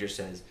teenager,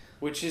 says,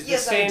 which is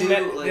yes, the same.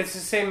 it's the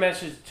same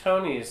message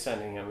Tony is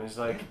sending him. Is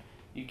like,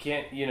 you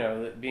can't.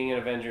 Being an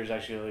Avenger is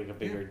actually like a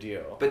bigger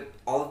deal. But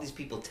all of these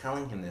people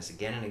telling him this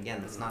again and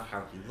again, that's not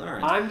how he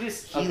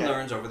learns. He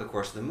learns over the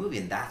course of the movie,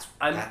 and that's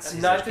his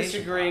not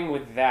disagreeing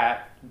with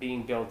that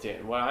being built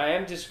in. What I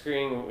am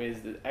disagreeing with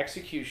is the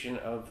execution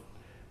of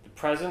the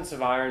presence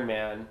of Iron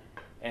Man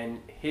and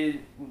his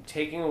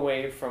taking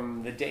away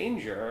from the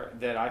danger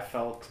that I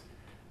felt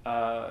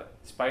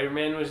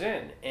Spider-Man was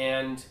in.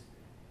 And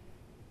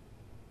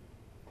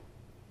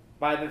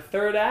by the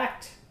third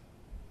act,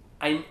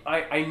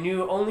 I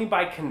knew only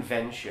by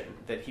convention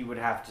that he would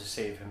have to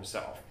save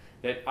himself,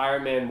 that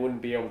Iron Man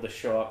wouldn't be able to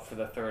show up for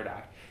the third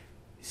act.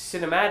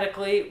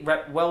 Cinematically,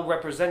 well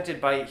represented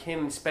by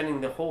him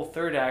spending the whole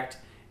third act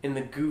in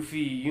the goofy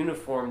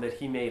uniform that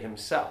he made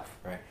himself.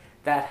 Right.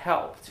 That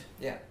helped.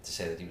 Yeah, to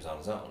say that he was on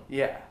his own.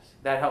 Yeah,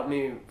 that helped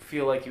me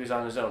feel like he was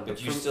on his own. But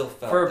you still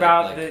felt for that,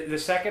 about the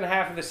second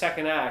half of the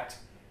second act,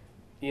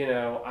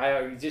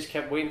 I just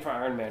kept waiting for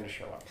Iron Man to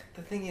show up.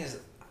 The thing is,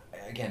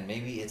 again,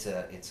 maybe it's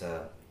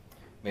a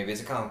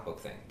comic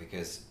book thing,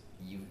 because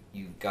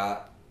you've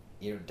got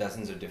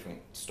dozens of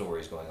different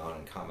stories going on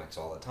in comics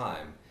all the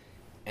time,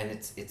 and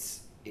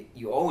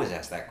you always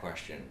ask that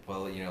question.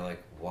 Well,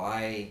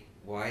 why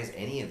is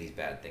any of these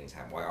bad things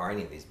happen? Why are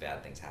any of these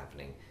bad things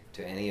happening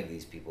to any of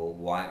these people?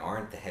 Why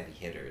aren't the heavy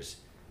hitters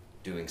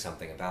doing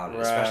something about it?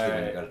 Right. Especially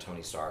when you've got a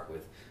Tony Stark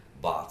with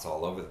bots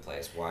all over the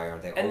place. Why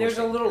aren't they? And there's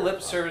a little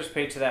lip service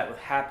paid to that with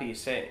Happy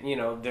saying,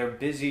 they're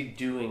busy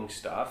doing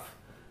stuff,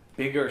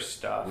 bigger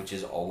stuff, which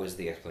is always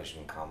the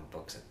explanation in comic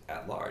books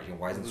at large.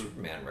 Why isn't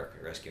Superman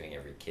rescuing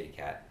every kitty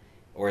cat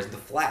or is the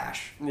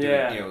Flash doing,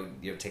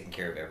 Yeah. taking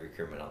care of every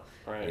criminal,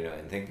 Right.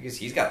 and think because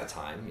he's got the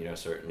time,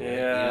 certainly,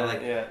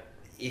 Yeah.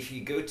 if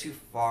you go too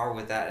far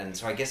with that, and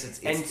so I guess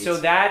So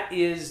that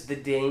is the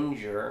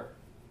danger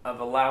of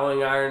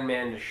allowing Iron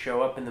Man to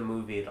show up in the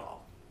movie at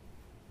all.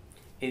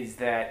 Is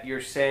that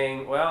you're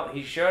saying, well,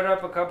 he showed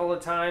up a couple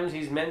of times,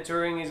 he's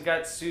mentoring, he's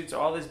got suits,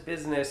 all this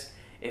business.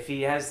 If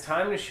he has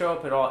time to show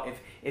up at all,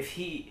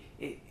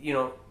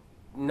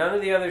 none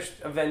of the other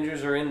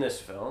Avengers are in this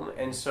film,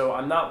 and so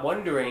I'm not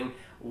wondering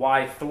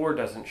why Thor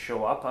doesn't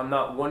show up. I'm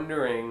not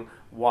wondering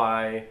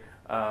why.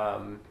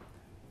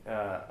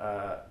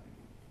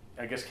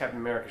 I guess Captain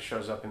America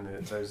shows up in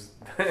those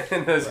right.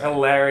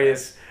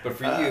 Hilarious. But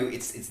for you,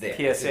 it's there.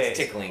 PSAs. It's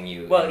tickling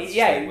you. Well,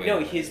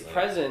 his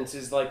presence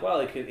is like, well,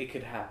 it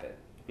could happen.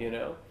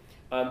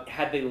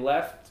 Had they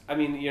left,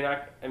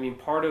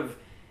 part of.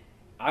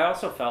 I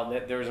also felt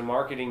that there was a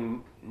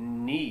marketing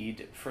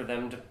need for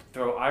them to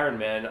throw Iron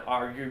Man,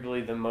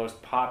 arguably the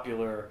most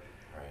popular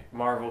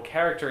Marvel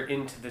character,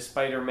 into the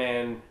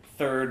Spider-Man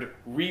third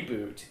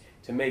reboot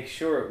to make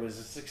sure it was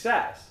a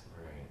success.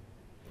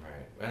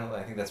 Well,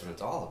 I think that's what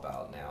it's all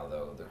about now,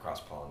 though, the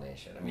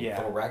cross-pollination.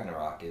 Thor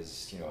Ragnarok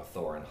is, a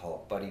Thor and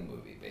Hulk buddy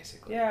movie,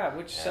 basically. Yeah,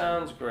 which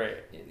sounds great.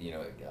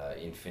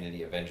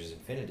 Avengers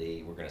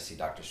Infinity, we're going to see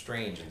Doctor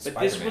Strange and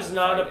Spider-Man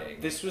fighting.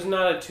 This was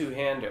not a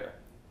two-hander.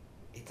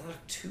 It's not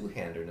a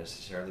two-hander,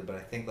 necessarily, but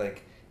I think,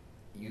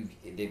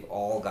 they've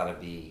all got to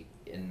be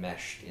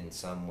enmeshed in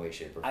some way,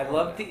 shape, or form. I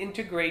love the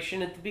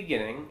integration at the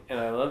beginning, and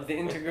I love the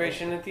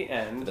integration at the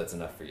end. But that's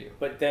enough for you.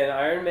 But then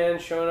Iron Man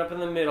showing up in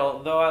the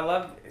middle, though I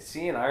love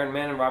seeing Iron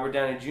Man and Robert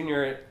Downey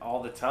Jr.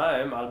 all the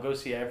time. I'll go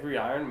see every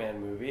Iron Man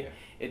movie. Yeah.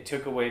 It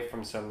took away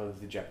from some of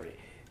the jeopardy.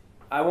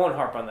 I won't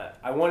harp on that.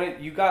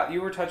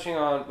 You were touching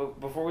on,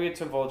 before we get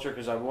to Vulture,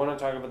 because I want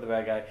to talk about the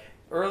bad guy.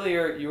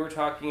 Earlier, you were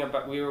talking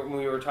about, we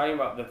were talking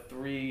about the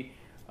three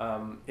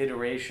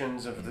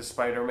iterations of the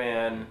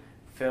Spider-Man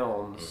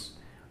films.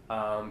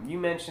 You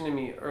mentioned to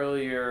me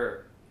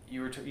earlier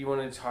you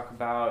wanted to talk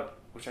about,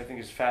 which I think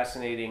is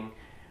fascinating,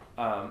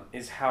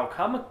 is how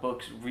comic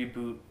books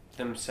reboot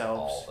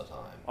themselves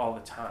all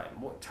the time.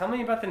 Tell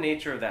me about the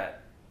nature of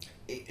that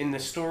in the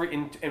story,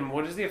 and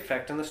what is the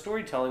effect on the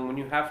storytelling when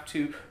you have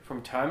to,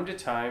 from time to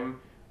time,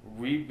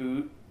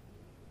 reboot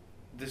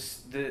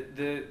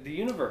the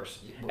universe,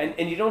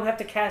 and you don't have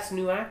to cast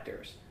new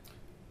actors.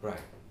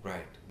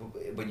 Right,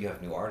 but you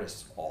have new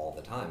artists all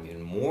the time.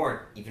 Even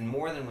more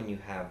than when you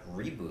have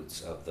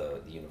reboots of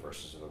the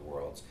universes of the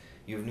worlds.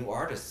 You have new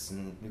artists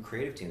and new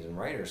creative teams and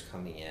writers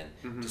coming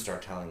in to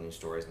start telling new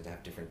stories and to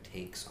have different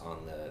takes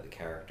on the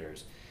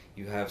characters.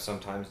 You have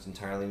sometimes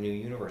entirely new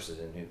universes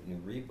and new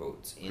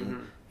reboots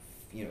in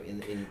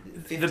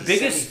 50, the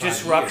biggest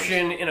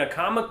disruption years. In a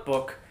comic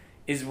book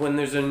is when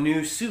there's a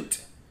new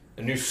suit.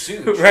 A new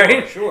suit,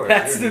 right? Sure.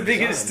 That's the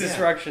biggest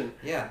disruption.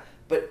 Yeah,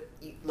 but.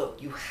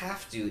 Look, you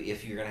have to,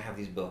 if you're going to have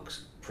these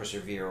books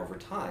persevere over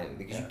time,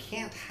 because you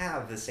can't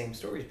have the same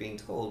stories being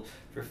told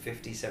for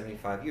 50,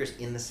 75 years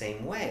in the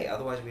same way.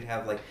 Otherwise, we'd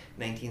have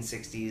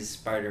 1960s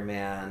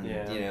Spider-Man,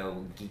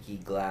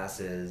 geeky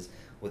glasses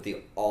with the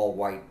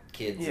all-white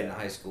kids in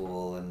high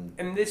school.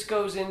 And this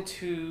goes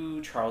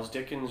into Charles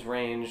Dickens'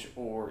 range,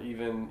 or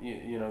even,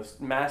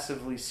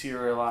 massively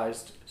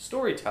serialized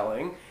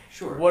storytelling.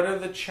 Sure. What are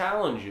the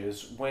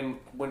challenges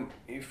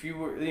if you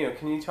were,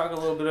 can you talk a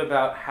little bit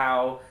about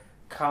how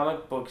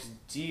comic books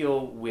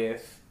deal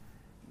with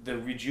the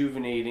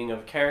rejuvenating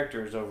of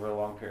characters over a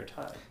long period of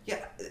time?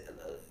 Yeah,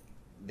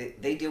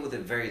 they deal with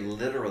it very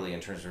literally in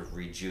terms of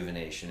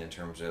rejuvenation, in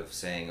terms of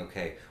saying,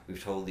 okay,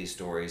 we've told these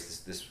stories.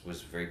 This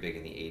was very big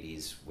in the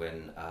 80s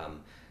when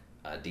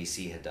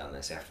DC had done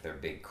this after their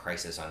big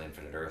Crisis on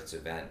Infinite Earths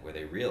event, where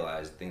they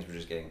realized things were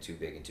just getting too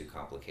big and too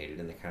complicated,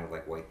 and they kind of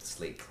wiped the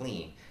slate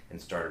clean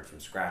and started from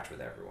scratch with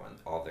everyone.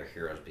 All their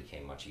heroes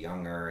became much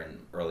younger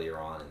and earlier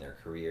on in their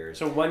careers.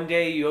 So one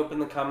day you open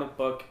the comic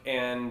book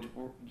and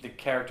the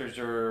characters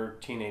are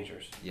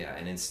teenagers. Yeah,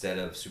 and instead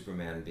of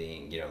Superman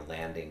being,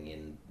 landing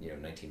in,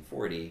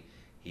 1940,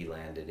 he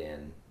landed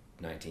in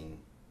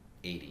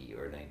 1980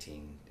 or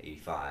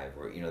 1985,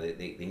 or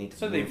they need to.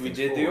 So they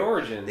redid forward. The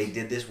origins. They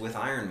did this with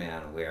Iron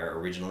Man, where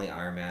originally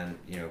Iron Man,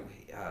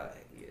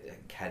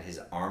 had his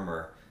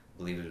armor, I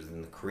believe it was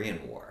in the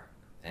Korean War,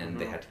 and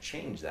they had to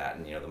change that.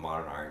 And the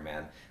modern Iron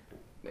Man,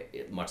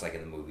 much like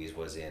in the movies,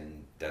 was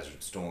in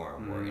Desert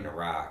Storm or in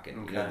Iraq,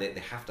 and they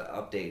have to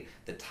update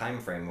the time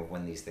frame of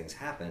when these things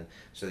happen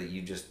so that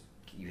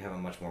you have a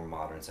much more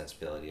modern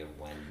sensibility of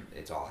when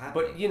it's all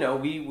happening.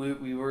 But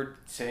we were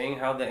saying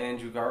how the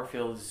Andrew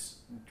Garfields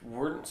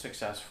weren't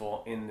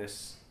successful in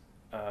this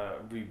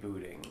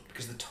rebooting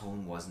because the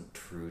tone wasn't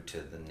true to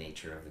the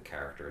nature of the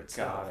character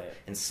itself. Got it.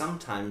 And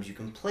sometimes you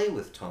can play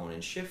with tone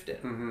and shift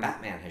it.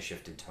 Batman has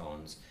shifted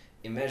tones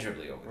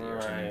immeasurably over the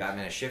years. Right.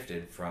 Batman has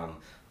shifted from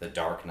the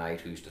Dark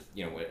Knight, who used to,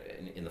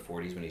 in the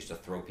 40s when he used to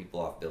throw people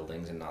off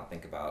buildings and not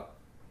think about,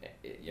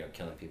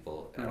 killing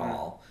people at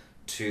all,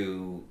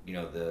 to,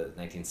 the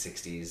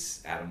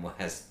 1960s Adam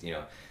West,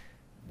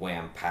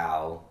 wham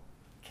pow,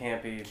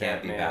 campy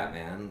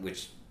Batman,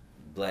 which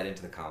bled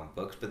into the comic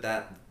books, but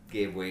that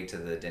gave way to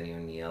the Denny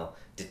O'Neil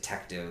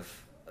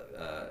detective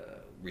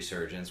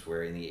resurgence,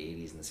 where in the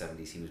 80s and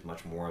the 70s he was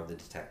much more of the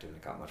detective and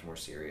it got much more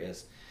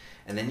serious.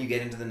 And then you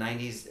get into the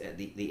 90s,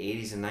 the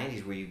 80s and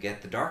 90s, where you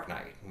get The Dark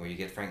Knight, where you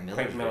get Frank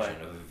Miller's version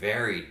of a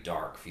very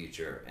dark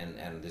future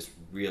and this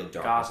real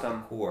darkness at the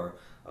core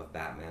of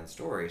Batman's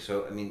story.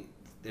 So, I mean,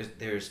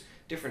 there's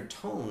different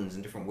tones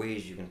and different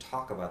ways you can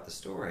talk about the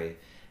story,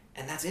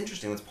 and that's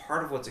interesting. That's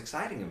part of what's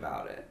exciting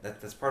about it.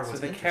 That's part of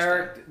what's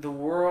interesting. The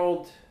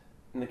world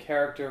and the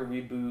character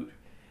reboot,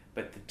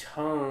 but the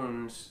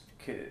tones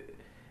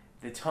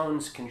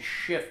can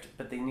shift,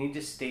 but they need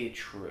to stay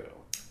true.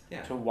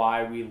 Yeah. To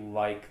why we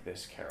like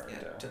this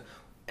character.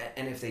 Yeah,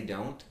 and if they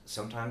don't,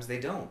 sometimes they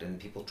don't, and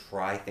people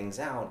try things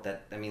out.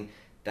 That's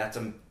it's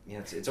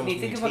almost. You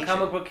think of a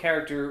comic book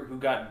character who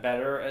got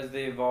better as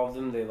they evolved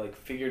them. They like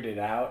figured it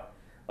out.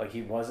 Like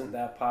he wasn't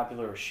that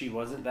popular or she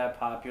wasn't that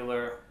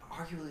popular.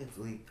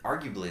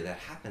 Arguably, that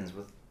happens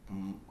with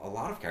a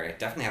lot of characters. It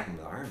definitely happened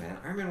with Iron Man.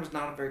 Iron Man was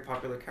not a very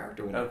popular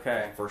character when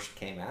it first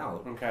came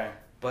out. Okay.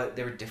 But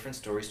there were different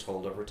stories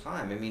told over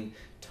time. I mean,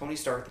 Tony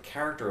Stark, the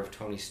character of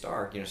Tony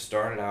Stark,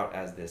 started out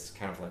as this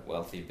kind of like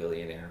wealthy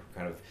billionaire who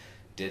kind of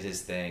did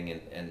his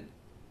thing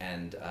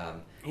and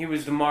he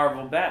was the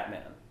Marvel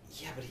Batman.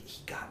 Yeah, but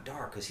he got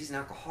dark because he's an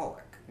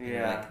alcoholic.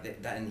 Yeah.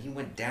 And he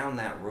went down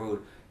that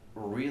road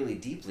really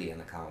deeply in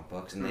the comic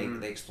books,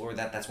 and they explored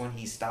that. That's when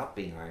he stopped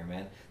being Iron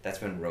Man. That's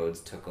when Jim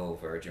Rhodes took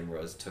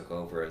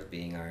over as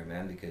being Iron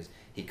Man because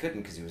he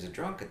couldn't because he was a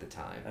drunk at the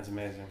time. That's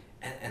amazing.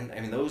 And I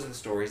mean, those are the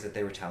stories that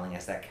they were telling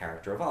as that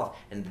character evolved.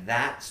 And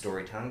that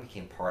storytelling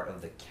became part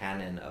of the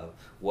canon of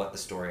what the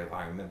story of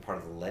Iron Man, part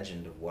of the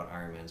legend of what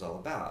Iron Man's all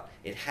about.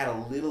 It had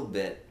a little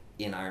bit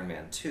in Iron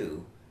Man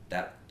 2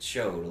 that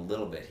showed a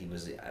little bit. He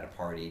was at a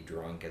party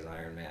drunk as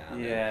Iron Man.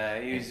 Yeah,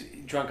 he was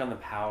drunk on the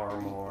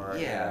power more.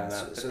 Yeah,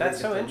 so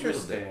that's so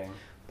interesting.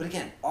 But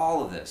again,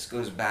 all of this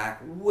goes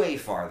back way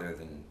farther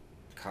than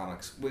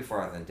comics, way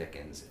farther than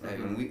Dickens. I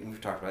mean, we've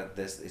talked about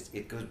this.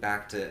 It goes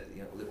back to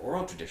the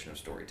oral tradition of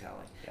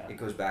storytelling. Yeah. It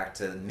goes back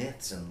to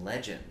myths and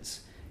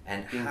legends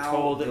and being how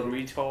told and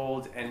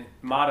retold and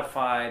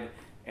modified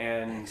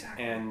and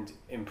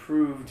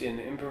improved and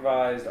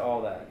improvised,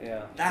 all that.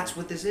 Yeah, that's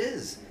what this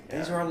is. Yeah.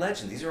 These are our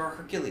legends. These are our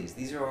Hercules.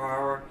 These are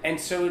our. And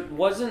so it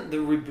wasn't the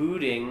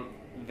rebooting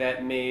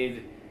that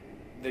made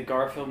the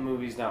Garfield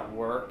movies not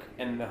work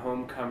and the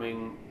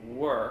Homecoming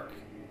work.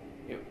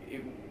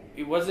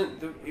 It wasn't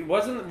the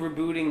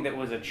rebooting that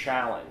was a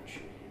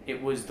challenge.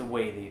 It was the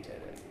way they did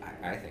it.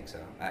 I think so.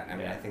 I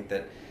mean, I think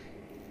that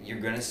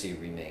you're going to see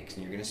remakes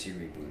and you're going to see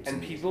reboots.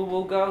 And people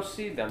will go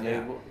see them.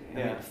 Yeah. I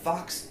mean,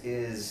 Fox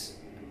is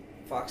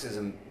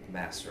a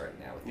mess right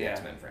now with the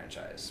X-Men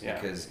franchise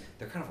because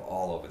they're kind of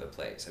all over the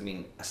place. I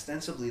mean,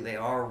 ostensibly they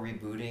are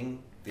rebooting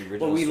the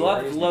original. Well, we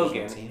loved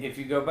Logan. If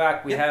you go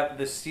back, we have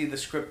the See the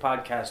Script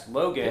podcast,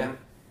 Logan. Yeah.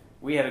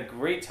 We had a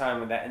great time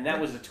with that, and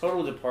that was a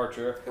total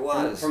departure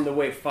from the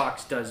way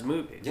Fox does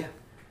movies.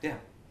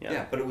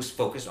 Yeah, but it was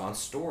focused on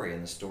story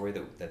and the story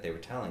that they were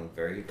telling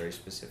very, very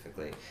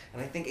specifically.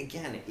 And I think,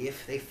 again,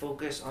 if they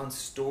focus on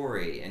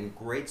story and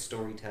great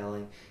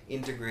storytelling,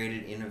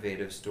 integrated,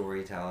 innovative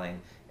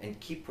storytelling, and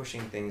keep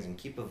pushing things and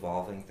keep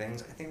evolving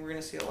things, I think we're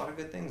going to see a lot of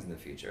good things in the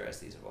future as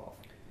these evolve.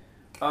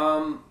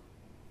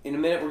 In a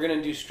minute, we're going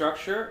to do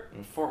structure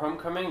for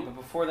Homecoming, but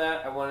before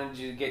that, I wanted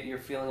you to get your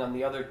feeling on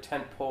the other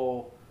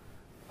tentpole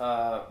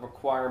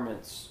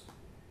requirements.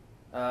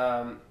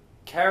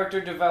 Character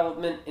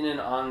development in an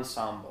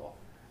ensemble.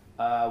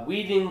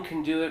 Whedon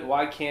can do it,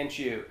 why can't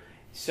you?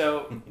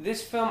 So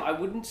this film, I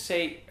wouldn't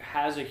say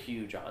has a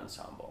huge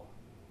ensemble.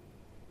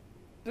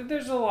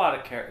 There's a lot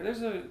of characters.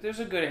 There's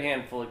a good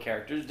handful of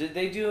characters. Did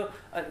they do?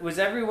 Was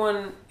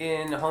everyone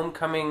in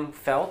Homecoming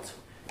felt?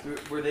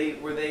 Were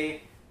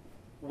they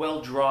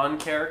well drawn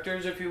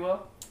characters, if you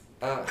will?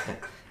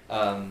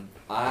 Again,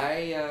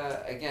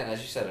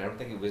 as you said, I don't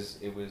think it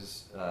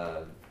was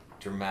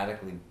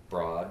dramatically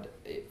broad.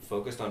 It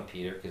focused on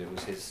Peter because it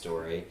was his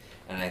story,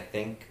 and I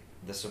think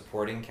the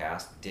supporting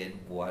cast did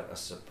what a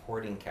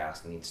supporting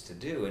cast needs to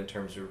do in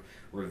terms of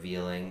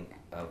revealing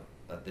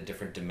the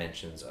different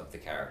dimensions of the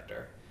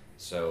character.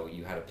 So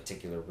you had a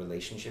particular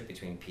relationship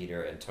between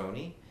Peter and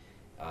Tony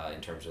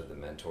in terms of the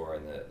mentor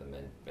and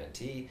the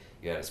mentee.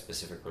 You had a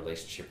specific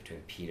relationship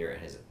between Peter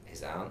and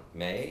his aunt,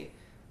 May,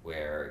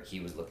 where he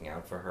was looking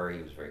out for her.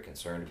 He was very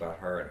concerned about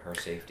her and her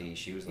safety.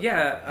 She was looking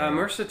out for him.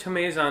 Marissa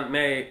Tomei's Aunt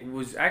May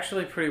was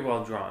actually pretty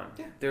well drawn.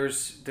 Yeah.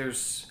 There's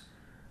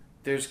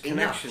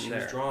connection there.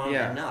 She was drawn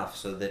enough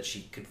so that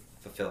she could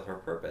fulfill her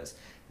purpose.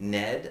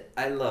 Ned,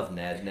 I love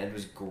Ned. Ned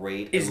was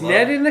great. Is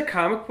Ned in the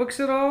comic books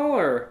at all,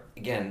 or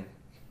again,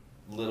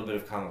 a little bit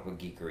of comic book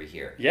geekery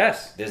here.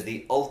 Yes. There's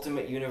the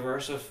ultimate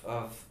universe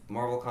of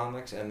Marvel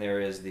Comics, and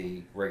there is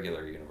the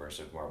regular universe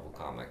of Marvel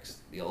Comics.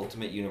 The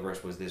ultimate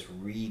universe was this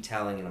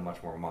retelling in a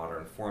much more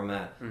modern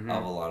format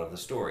of a lot of the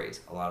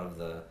stories. A lot of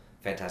the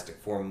Fantastic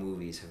Four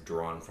movies have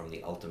drawn from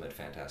the Ultimate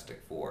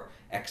Fantastic Four.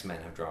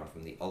 X-Men have drawn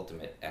from the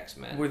Ultimate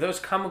X-Men. Were those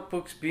comic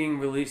books being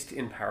released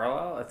in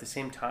parallel at the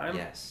same time?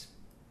 Yes.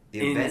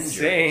 The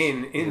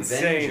Insane.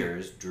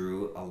 Avengers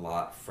drew a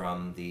lot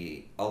from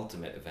the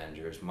Ultimate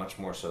Avengers, much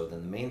more so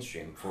than the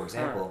mainstream. For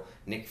example,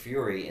 Nick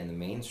Fury in the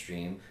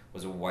mainstream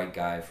was a white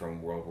guy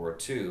from World War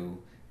II,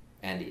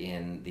 and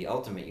in the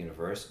Ultimate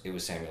Universe, it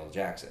was Samuel L.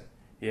 Jackson.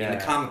 In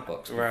the comic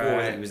books,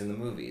 before he was in the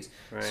movies.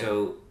 Right.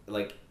 So,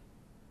 like,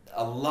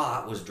 a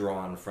lot was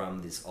drawn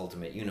from this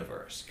Ultimate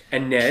Universe.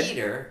 And Ned?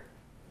 Peter...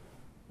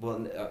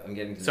 Well, I'm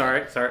getting to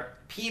Sorry.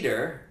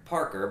 Peter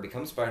Parker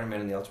becomes Spider-Man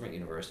in the Ultimate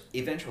Universe,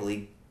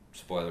 eventually,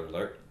 spoiler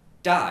alert,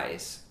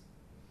 dies.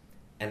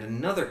 And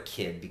another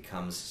kid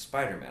becomes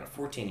Spider-Man. A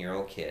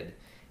 14-year-old kid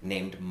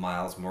named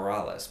Miles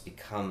Morales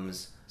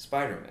becomes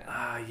Spider-Man.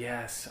 Ah,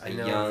 yes. A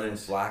young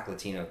black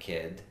Latino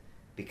kid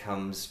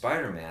becomes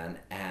Spider-Man,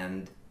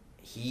 and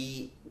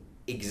he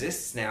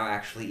exists now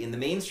actually in the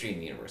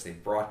mainstream universe. They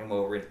brought him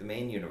over into the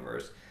main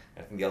universe.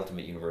 I think the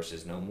Ultimate Universe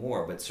is no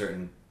more, but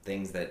certain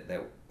things that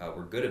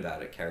were good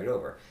about it carried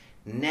over.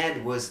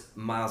 Ned was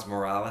Miles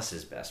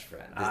Morales' best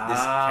friend. This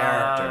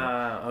character,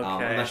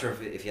 okay. I'm not sure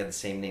if he had the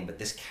same name, but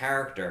this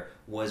character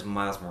was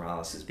Miles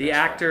Morales' best friend. The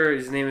actor,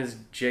 his name is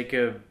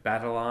Jacob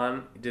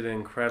Batalon. He did an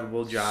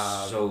incredible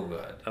job. So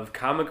good. Of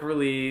comic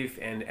relief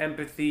and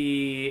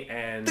empathy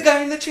and... The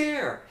guy in the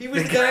chair! He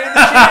was the guy in the chair!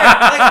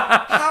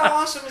 Like, how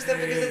awesome is that?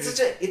 Because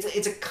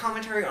it's a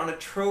commentary on a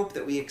trope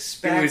that we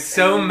expect. It was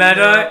so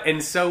meta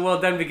and so well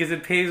done because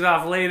it pays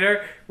off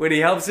later when he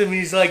helps him and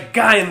he's like,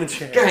 guy in the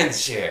chair. Guy in the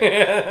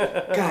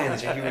chair. Guy in the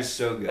chair. He was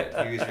so good.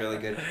 He was really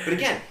good. But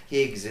again,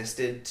 he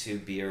existed to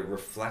be a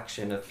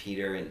reflection of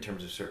Peter in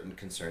terms of certain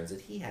concerns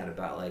that he had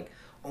about, like,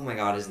 oh my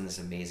god, isn't this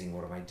amazing?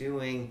 What am I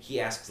doing? He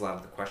asks a lot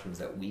of the questions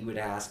that we would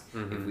ask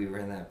if we were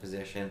in that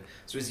position.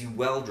 So is he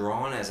well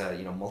drawn as a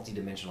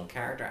multi-dimensional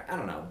character? I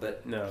don't know,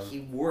 but he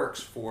works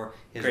for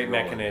his great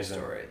role mechanism.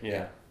 In the story.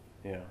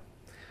 Yeah.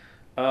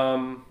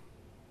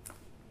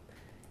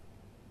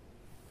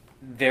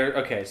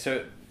 Okay,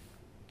 so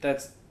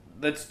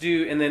let's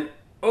do, and then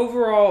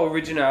overall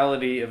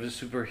originality of a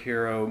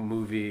superhero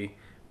movie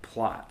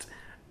plot.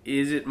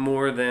 Is it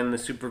more than the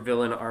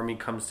supervillain army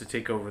comes to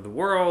take over the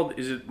world?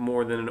 Is it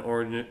more than an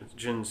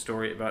origin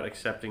story about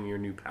accepting your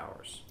new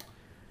powers?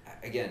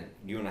 Again,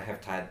 you and I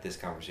have tied this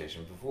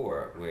conversation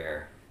before,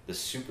 where the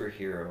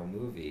superhero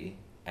movie,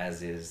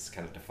 as is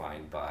kind of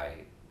defined by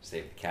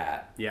Save the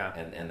Cat,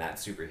 and that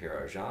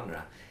superhero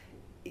genre,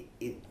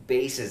 it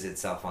bases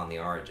itself on the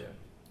origin.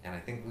 And I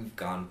think we've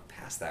gone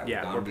past that.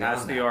 We're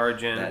past the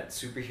origin. That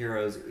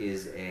superheroes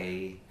is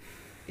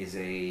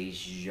a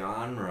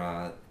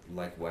genre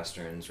like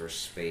westerns or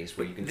space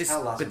where you can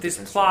tell lots of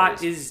different stories. But this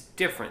plot is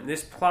different.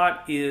 This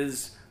plot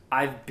is,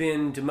 I've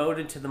been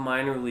demoted to the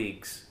minor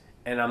leagues,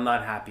 and I'm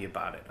not happy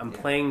about it. I'm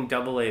playing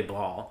double-A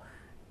ball,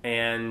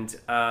 and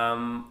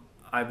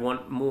I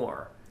want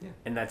more. Yeah.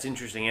 And that's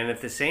interesting. And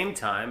at the same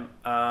time,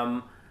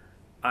 I'm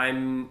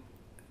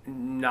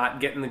not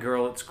getting the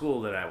girl at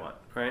school that I want,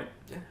 right?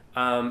 Yeah.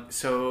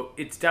 So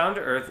it's down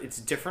to earth. It's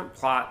a different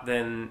plot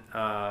than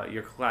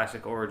your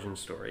classic origin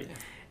story. Yeah.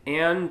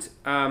 And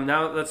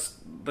now let's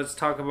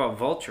talk about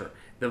Vulture.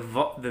 The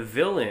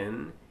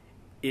villain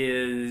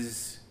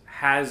has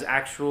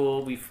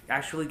we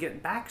actually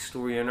get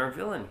backstory in our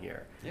villain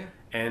here. Yeah.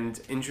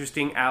 And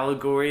interesting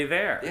allegory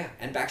there. Yeah,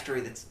 and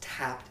backstory that's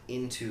tapped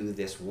into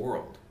this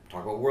world.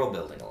 Talk about world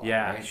building a lot,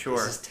 right? Sure.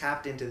 This is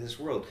tapped into this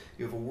world.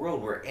 You have a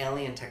world where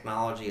alien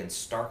technology and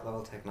Stark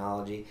level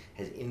technology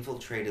has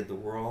infiltrated the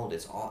world.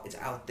 It's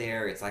out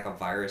there. It's like a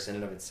virus in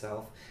and of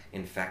itself,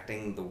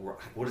 infecting the world.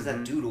 What does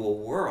that do to a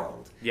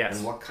world? Yes.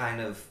 And what kind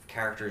of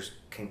characters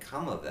can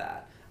come of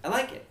that? I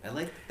like it. I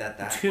like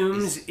that.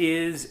 Toombs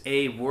is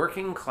a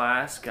working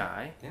class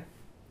guy. Yeah.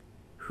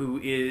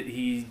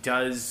 He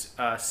does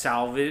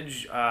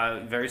salvage,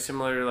 very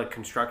similar to like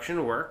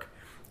construction work,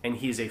 and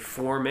he's a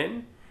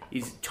foreman.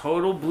 He's a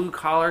total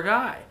blue-collar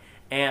guy.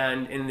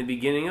 And in the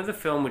beginning of the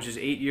film, which is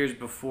 8 years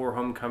before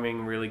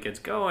Homecoming really gets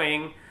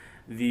going,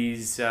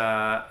 these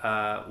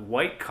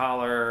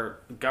white-collar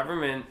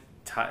government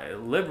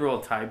liberal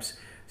types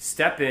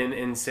step in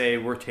and say,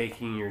 we're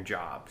taking your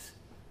jobs.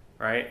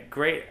 Right?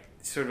 Great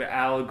sort of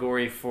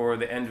allegory for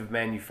the end of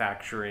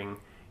manufacturing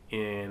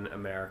in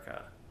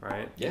America.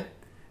 Right? Yeah.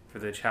 For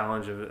the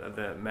challenge of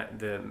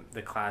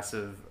the class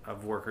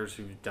of workers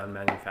who've done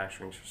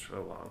manufacturing for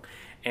so long.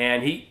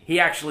 And he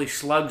actually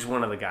slugs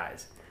one of the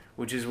guys,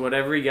 which is what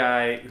every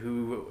guy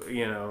who,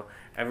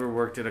 ever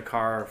worked at a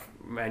car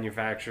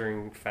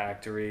manufacturing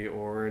factory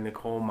or in a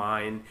coal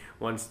mine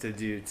wants to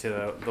do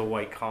to the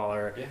white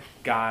collar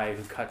guy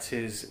who cuts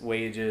his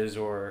wages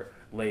or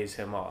lays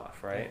him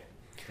off, right?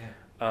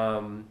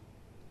 Yeah.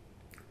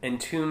 And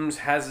Toombs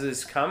has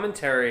this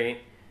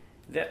commentary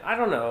that, I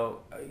don't know,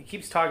 he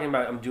keeps talking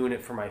about, I'm doing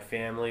it for my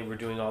family, we're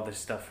doing all this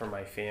stuff for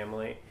my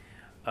family.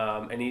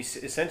 And he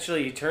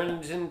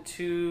turns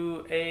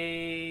into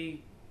a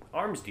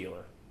arms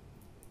dealer.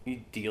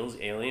 He deals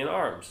alien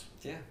arms.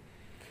 Yeah.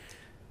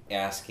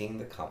 Asking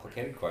the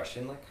complicated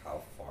question, like,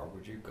 how far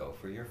would you go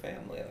for your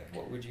family? Like,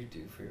 what would you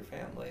do for your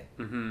family?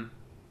 Mm-hmm.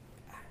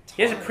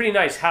 He has a pretty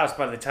nice house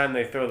by the time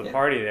they throw the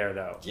party there,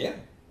 though. Yeah.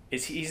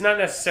 he's not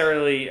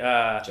necessarily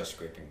Just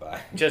scraping by.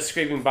 just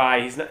scraping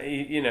by. He's not,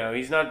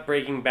 he's not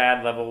Breaking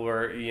Bad level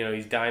where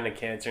he's dying of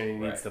cancer and he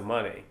needs Right. the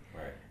money.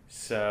 Right.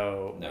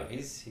 So No,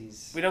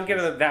 he's. we don't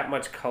get that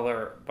much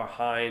color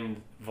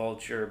behind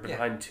Vulture,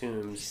 behind He's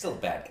Tombs. still a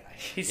bad guy.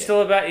 He's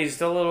still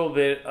a little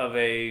bit of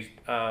a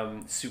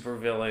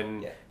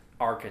supervillain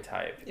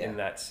archetype in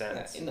that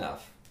sense. Yeah,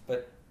 enough,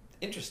 but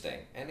interesting.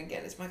 And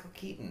again, it's Michael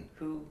Keaton,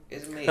 who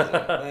is amazing.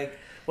 Like,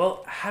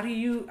 well,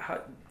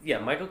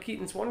 Michael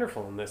Keaton's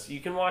wonderful in this. You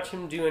can watch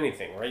him do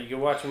anything, right? You can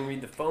watch him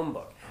read the phone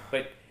book,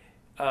 but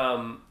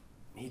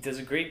he does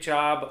a great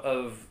job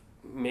of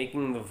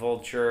making the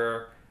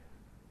Vulture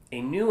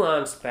a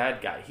nuanced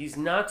bad guy. He's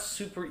not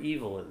super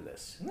evil in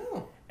this.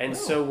 no. And no.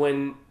 so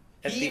when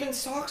He even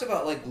talks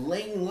about like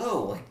laying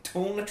low, like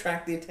don't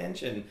attract the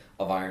attention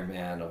of Iron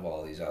Man, of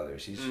all these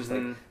others. He's just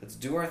like, let's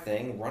do our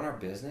thing, run our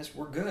business,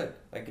 we're good.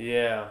 Like,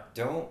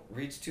 don't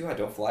reach too high,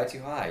 don't fly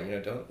too high.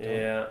 Don't.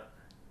 Yeah.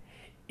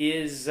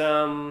 Is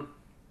the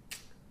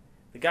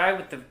guy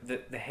with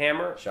the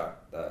hammer?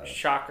 Shocker.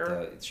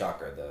 Shocker.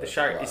 The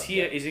Shocker. Is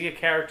he a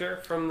character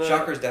from the?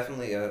 Shocker is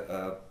definitely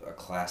a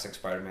classic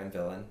Spider-Man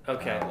villain.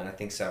 Okay. And I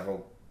think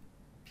several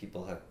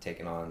people have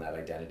taken on that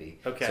identity.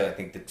 Okay. So I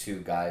think the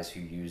two guys who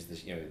use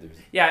this,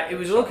 it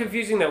was a little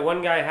confusing that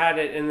one guy had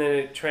it and then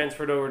it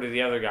transferred over to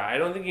the other guy. I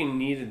don't think you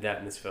needed that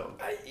in this film.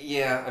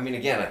 I mean,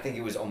 again, I think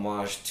it was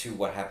homage to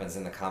what happens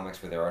in the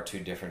comics where there are two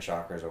different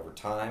Shockers over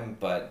time,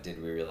 but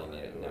did we really need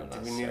it? No, not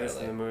Did we need this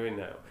in the movie?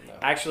 No. No.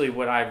 Actually,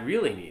 what I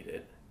really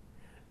needed...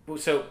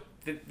 So,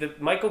 the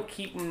Michael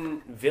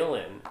Keaton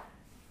villain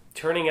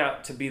turning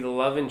out to be the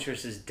love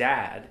interest's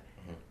dad...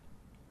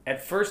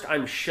 At first,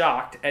 I'm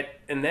shocked,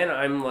 and then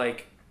I'm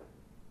like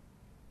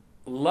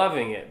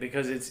loving it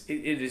because it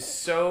is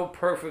so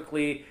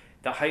perfectly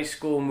the high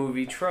school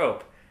movie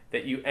trope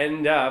that you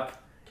end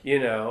up,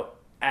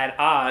 at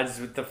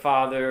odds with the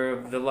father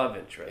of the love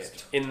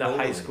interest in the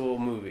high school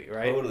movie,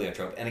 right? Totally a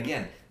trope. And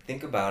again,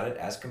 think about it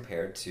as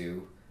compared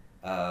to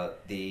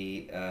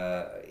they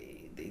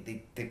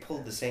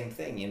pulled the same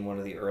thing in one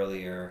of the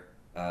earlier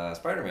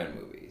Spider-Man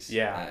movies.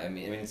 Yeah. I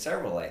mean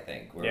several, I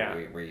think,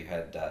 where you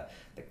had the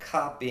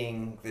cop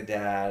being the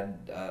dad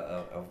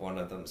of one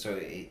of them. So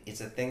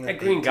it's a thing that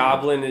Green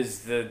Goblin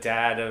is the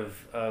dad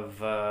of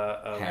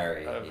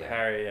Harry.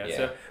 Harry. Yeah.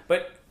 So,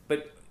 but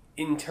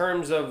in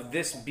terms of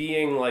this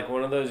being like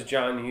one of those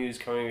John Hughes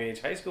coming of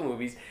age high school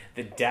movies,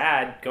 the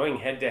dad going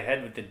head to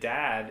head with the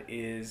dad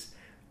is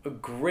a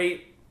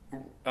great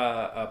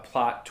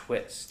plot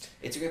twist.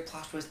 It's a great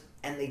plot twist.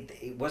 And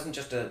it wasn't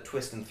just a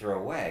twist and throw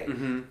away.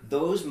 Mm-hmm.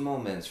 Those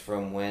moments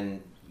from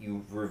when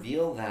you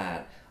reveal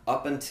that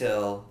up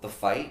until the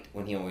fight,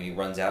 when he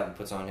runs out and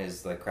puts on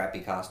his like crappy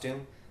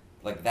costume,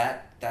 like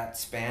that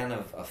span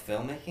of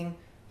filmmaking,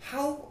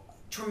 how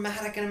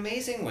dramatic and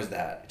amazing was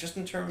that? Just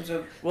in terms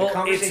of the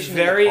conversation. It's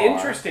very in the car.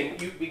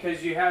 interesting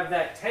because you have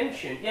that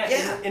tension.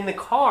 In the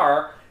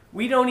car,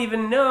 we don't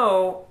even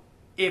know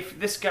if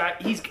this guy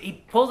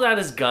he pulls out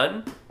his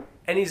gun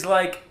and he's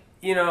like,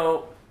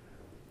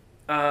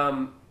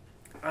 Tom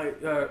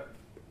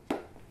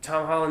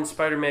Holland's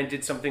Spider-Man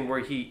did something where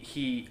he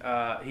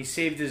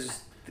saved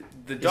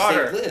the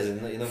daughter He saved Liz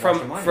in the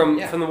from Washington from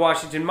Monument, from the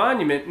Washington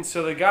Monument, and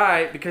so the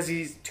guy, because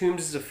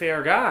Toombs is a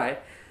fair guy,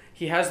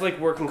 he has like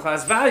working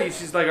class values.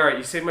 He's like, all right,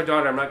 you saved my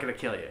daughter, I'm not gonna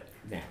kill you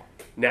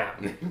now,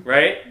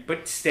 right?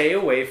 But stay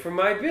away from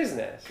my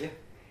business. Yeah.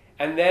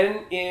 And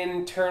then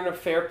in turn of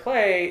fair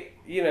play,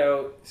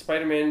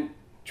 Spider-Man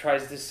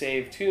tries to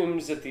save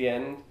Toombs at the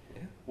end.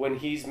 When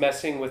he's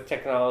messing with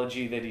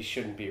technology that he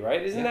shouldn't be,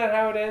 right? Isn't that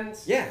how it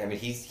ends? Yeah, I mean,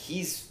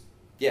 he's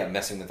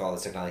messing with all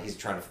this technology. He's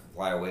trying to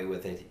fly away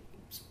with it.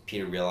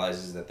 Peter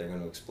realizes that they're going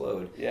to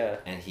explode. Yeah.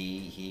 And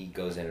he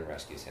goes in and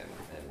rescues him.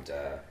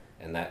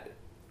 And that,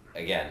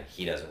 again,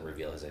 he doesn't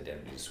reveal his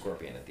identity to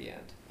Scorpion at the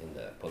end in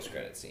the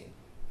post-credit scene.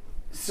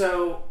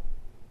 So,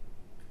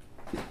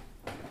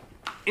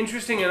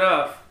 interesting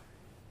enough,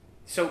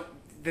 so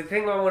the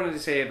thing I wanted to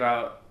say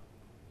about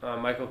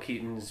Michael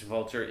Keaton's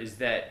Vulture is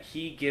that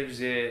he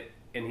gives it,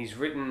 and he's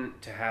written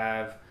to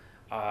have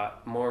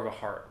more of a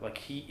heart. Like,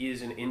 he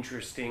is an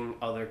interesting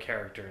other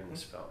character in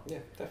this film. Yeah,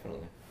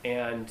 definitely.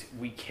 And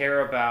we care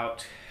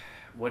about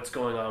what's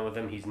going on with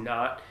him. He's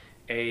not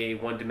a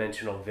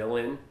one-dimensional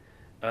villain.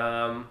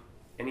 And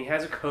he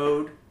has a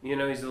code. He's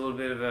a little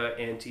bit of an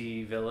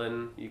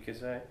anti-villain, you could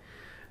say.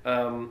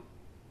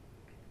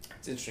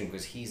 It's interesting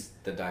because he's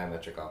the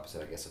diametric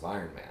opposite, I guess, of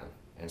Iron Man.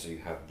 And so you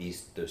have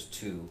those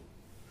two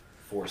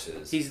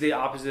forces. He's the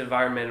opposite of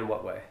Iron Man in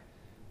what way?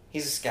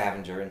 He's a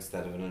scavenger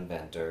instead of an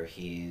inventor.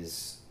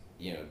 He's,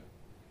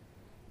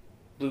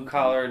 blue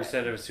collar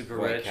instead of super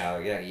white rich.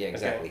 collar. Yeah,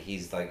 exactly. Okay.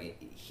 He's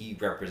like, he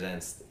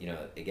represents,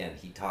 again,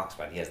 he talks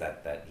about it. He has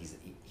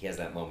he has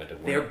that moment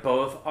of They're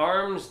both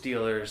arms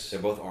dealers. They're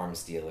both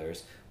arms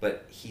dealers,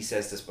 but he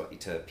says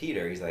to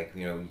Peter, he's like,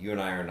 you and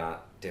I are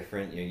not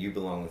different. You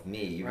belong with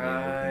me. You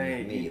belong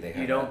with me. They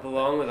have you don't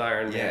belong with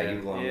Iron Man. Yeah, you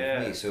belong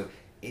with me. So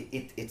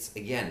it's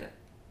again,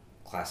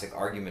 classic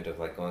argument of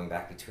like going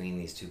back between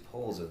these two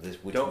poles of this.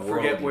 Which don't world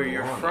forget you where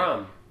you're belong in.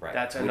 from. Right.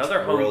 That's Which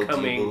another world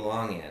homecoming do you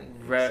belong in?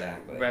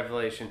 Exactly.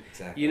 revelation.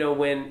 Exactly. You know,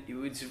 when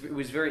it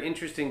was very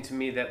interesting to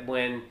me that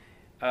when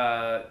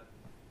Tom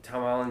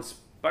Holland's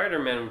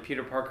Spider-Man, when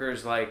Peter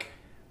Parker's like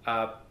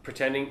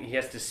pretending he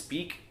has to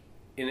speak,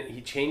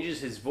 he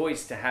changes his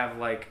voice to have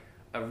like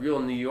a real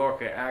New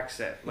Yorker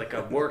accent, like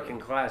a working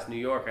class New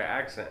Yorker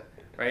accent,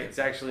 right? It's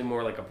actually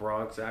more like a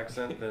Bronx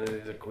accent than it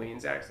is a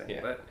Queens accent,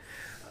 Yeah. but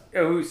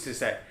who's to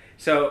say?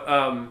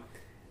 So,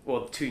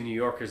 well, two New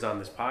Yorkers on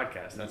this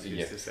podcast, that's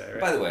who's to say,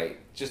 right? By the way,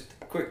 just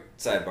a quick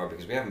sidebar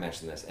because we haven't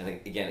mentioned this, and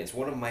again, it's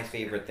one of my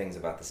favorite things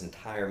about this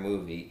entire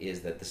movie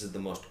is that this is the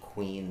most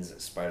Queens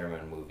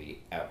Spider-Man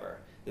movie ever.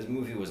 This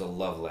movie was a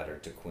love letter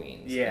to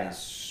Queens. Yeah. And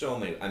so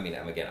many. I mean,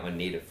 I'm a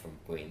native from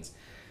Queens,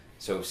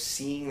 so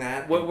seeing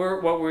that. What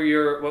were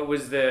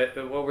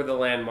the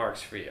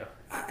landmarks for you?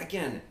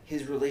 Again,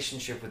 his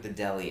relationship with the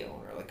deli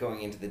owner, like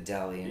going into the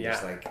deli and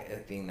just like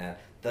it being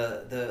that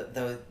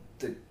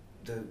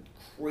the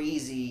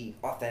crazy,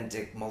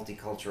 authentic,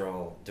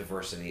 multicultural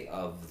diversity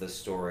of the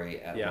story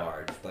at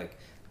large. Like,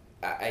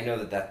 I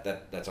know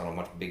that's on a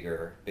much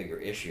bigger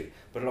issue,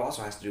 but it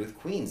also has to do with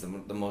Queens,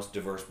 the most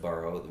diverse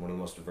borough, one of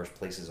the most diverse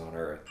places on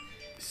earth.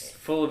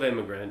 Full of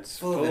immigrants.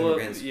 Full of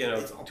immigrants. You know,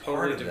 it's all totally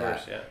part of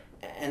diverse. that.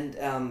 Yeah.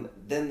 And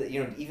then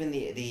even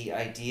the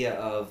idea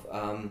of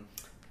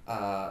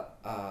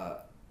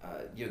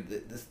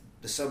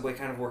the subway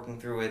kind of working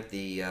through it,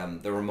 the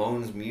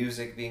Ramones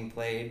music being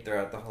played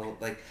throughout the whole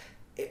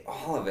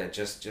all of it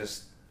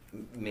just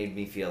made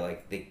me feel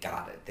like they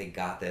got it. They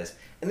got this.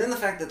 And then the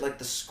fact that like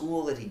the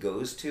school that he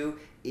goes to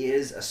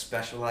is a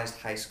specialized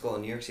high school, a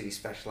New York City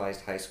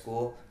specialized high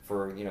school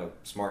for,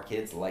 smart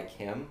kids like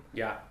him.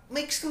 Yeah.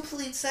 Makes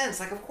complete sense.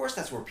 Like, of course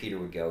that's where Peter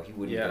would go. He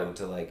wouldn't go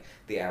to like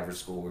the average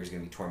school where he's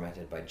going to be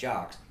tormented by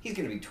jocks. He's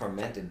going to be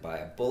tormented by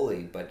a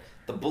bully, but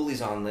the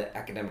bully's on the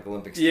academic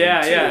Olympics team too.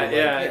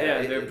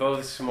 Yeah. They're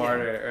both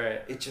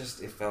smarter, right? It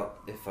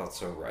felt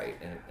so right.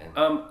 And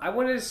I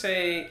wanted to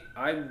say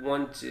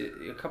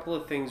a couple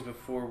of things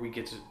before we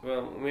get to.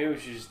 Well, maybe we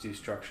should just do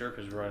structure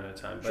because we're running out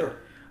of time. But, sure.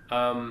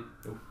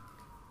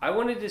 I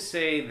wanted to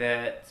say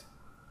that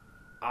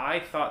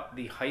I thought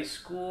the high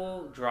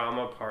school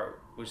drama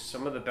part was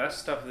some of the best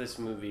stuff of this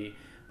movie,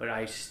 but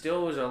I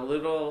still was a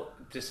little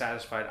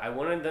dissatisfied. I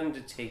wanted them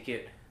to take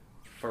it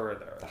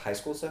further. The high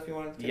school stuff you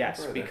wanted to take Yes,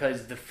 further?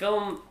 because the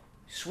film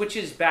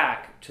switches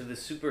back to the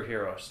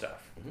superhero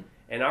stuff. Mm-hmm.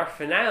 And our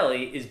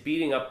finale is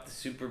beating up the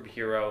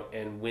superhero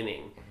and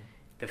winning. Mm-hmm.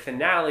 The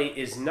finale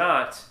is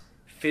not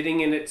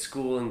fitting in at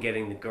school and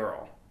getting the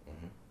girl.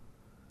 Mm-hmm.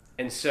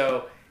 And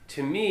so,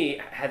 to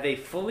me, had they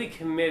fully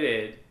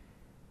committed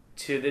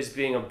to this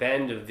being a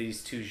bend of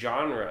these two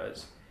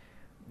genres,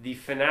 the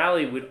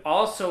finale would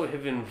also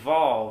have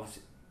involved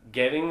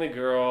getting the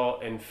girl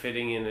and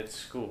fitting in at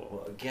school.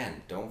 Well,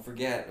 again, don't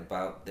forget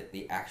about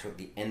the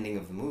ending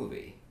of the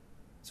movie.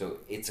 So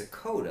it's a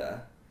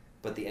coda,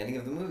 but the ending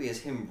of the movie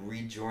is him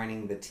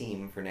rejoining the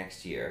team for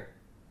next year,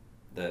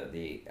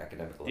 the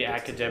academic Olympics. The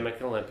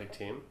academic Olympic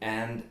team.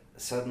 And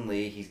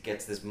suddenly he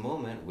gets this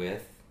moment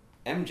with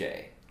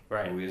MJ.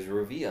 Right. Who is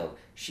revealed.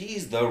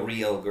 She's the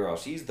real girl.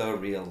 She's the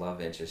real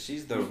love interest.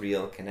 She's the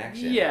real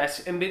connection.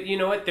 Yes, but you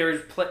know what?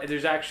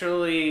 There's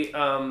actually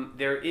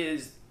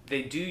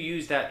they do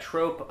use that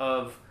trope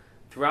of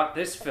throughout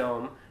this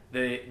film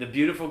the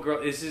beautiful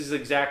girl. This is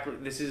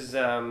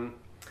the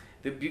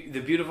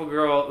beautiful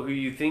girl who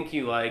you think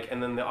you like,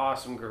 and then the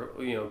awesome girl,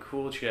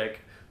 cool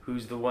chick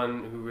who's the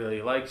one who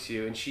really likes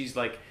you, and she's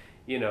like,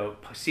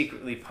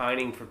 secretly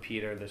pining for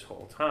Peter this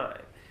whole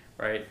time.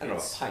 Right? I don't know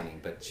about pining,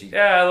 but she...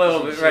 Yeah, a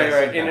little bit, she right.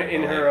 has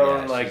In her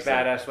own, she's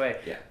badass way.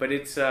 Yeah. But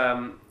it's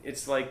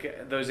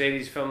like those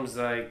 80s films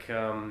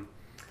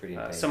Pretty in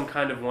Pink. Some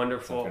Kind of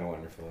Wonderful. Some Kind of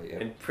Wonderful,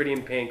 yeah. And Pretty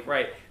in Pink,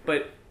 right.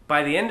 But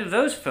by the end of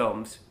those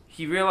films,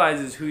 he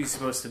realizes who he's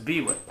supposed to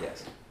be with.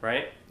 Yes.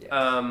 Right?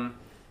 Yes.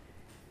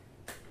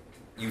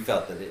 You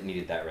felt that it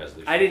needed that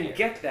resolution. I didn't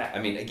get that. I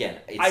mean, again,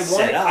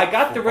 I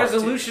got the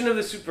resolution of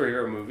the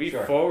superhero movie,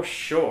 for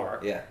sure.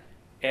 Yeah.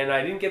 And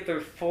I didn't get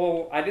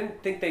I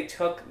didn't think they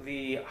took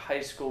the high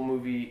school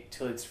movie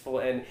to its full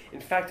end. In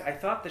fact, I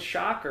thought the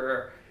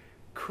shocker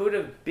could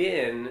have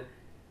been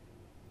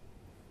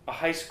a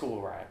high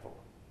school rival.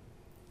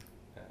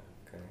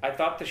 Okay. I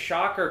thought the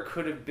shocker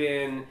could have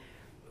been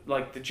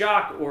like the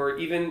jock, or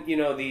even,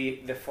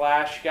 the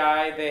Flash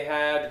guy they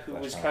had, who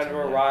was kind of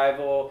a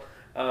rival,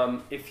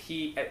 if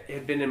he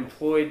had been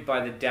employed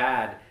by the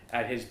dad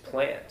at his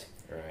plant.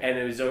 Right. And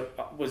it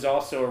was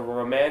also a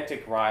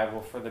romantic rival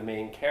for the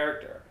main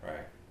character.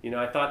 Right.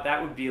 I thought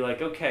that would be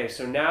like, okay,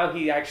 so now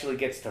he actually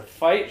gets to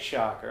fight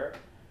Shocker,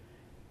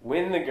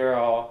 win the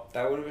girl.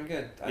 That would have been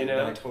good.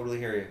 I totally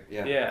hear you.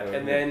 Yeah. Yeah,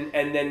 and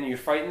then you're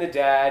fighting the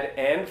dad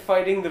and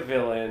fighting the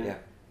villain. Yeah.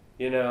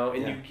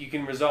 And you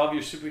can resolve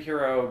your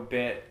superhero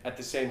bit at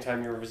the same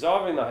time you're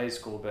resolving the high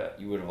school bit.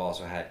 You would have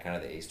also had kind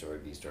of the A story,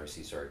 B story,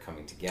 C story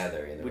coming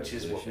together in the Which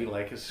is what we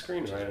like as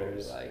screenwriters. Which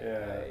is what we like.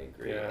 Yeah. I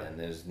agree. Yeah. And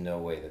there's no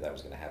way that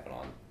was going to happen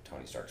on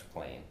Tony Stark's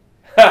plane.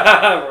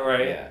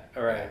 Right. Yeah.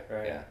 Right.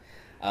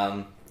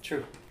 Yeah.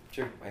 True.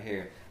 Sure, I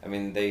hear. I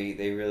mean,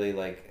 they really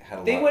like had a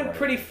lot. They went more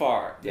pretty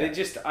far. Yeah. They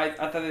just I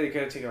thought they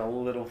could have taken a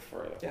little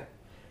further. Yeah.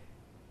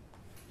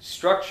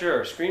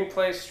 Structure,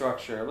 screenplay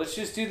structure. Let's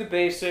just do the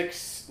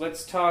basics.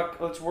 Let's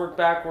work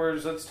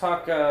backwards. Let's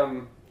talk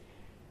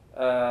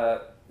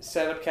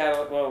setup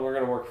catalyst. Well, we're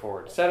gonna work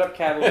forward. Setup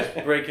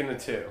catalyst, break into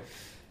two.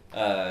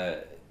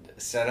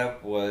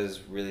 Setup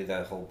was really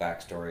that whole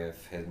backstory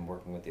of him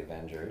working with the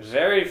Avengers.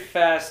 Very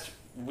fast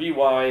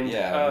rewind.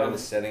 Yeah, really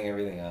setting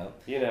everything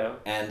up. You know.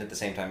 And at the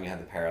same time, you had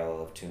the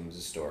parallel of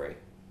Toombs' story.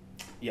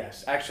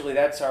 Yes, actually,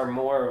 that's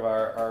more of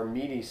our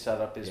meaty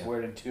setup. Is where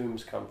did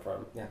Toombs come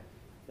from? Yeah.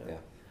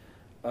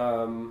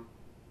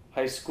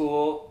 High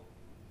school.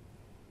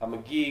 I'm a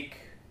geek.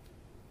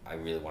 I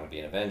really want to be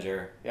an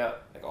Avenger. Yeah.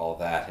 Like all of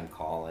that, him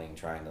calling,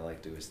 trying to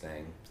like do his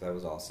thing. So that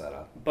was all set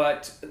up.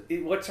 But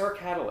what's our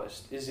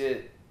catalyst? Is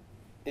it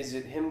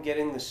him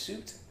getting the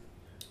suit?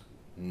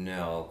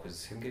 No,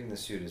 because him getting the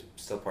suit is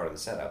still part of the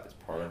setup. It's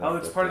part of the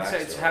it's part of the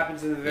set. It backstory.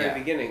 happens in the very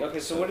beginning. Okay,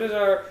 so what is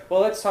our...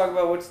 Well, let's talk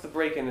about what's the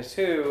break into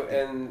two,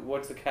 and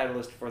what's the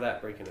catalyst for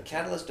that break into two. The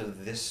catalyst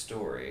of this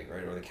story,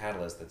 right, or the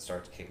catalyst that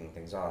starts kicking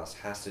things off,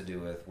 has to do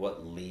with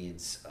what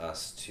leads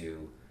us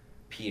to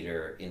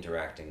Peter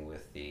interacting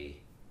with the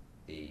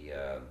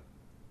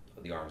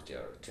arms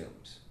dealer,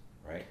 Toombs,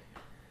 right?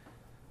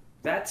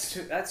 That's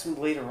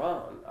later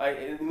on.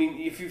 I mean,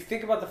 if you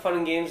think about the fun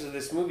and games of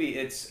this movie,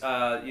 it's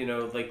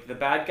like the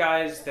bad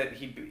guys that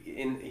he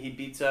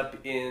beats up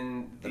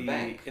in the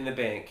bank. In the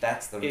bank.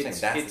 That's the thing. That's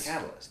the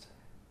catalyst.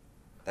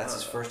 That's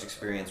his first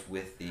experience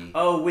with the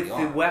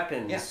the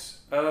weapons.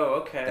 Yeah. Oh,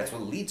 okay. That's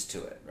what leads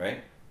to it,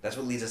 right? That's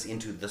what leads us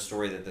into the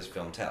story that this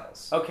film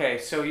tells. Okay,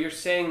 so you're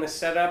saying the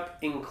setup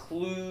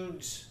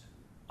includes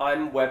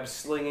I'm web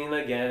slinging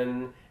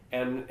again,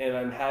 and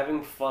I'm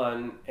having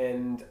fun,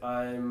 and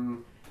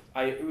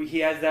he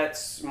has that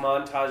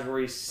montage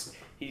where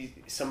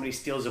somebody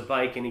steals a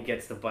bike and he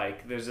gets the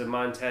bike. There's a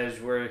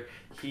montage where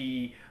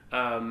he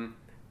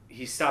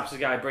stops a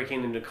guy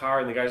breaking into a car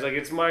and the guy's like,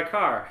 "It's my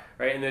car,"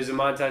 right? And there's a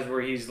montage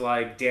where he's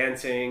like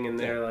dancing and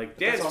they're like,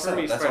 "Dance for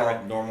me." That's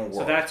all normal world.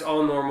 So that's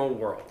all normal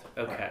world.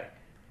 Okay. Right.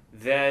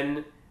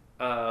 Then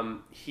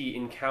he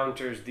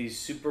encounters these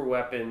super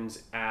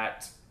weapons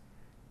at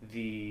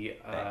the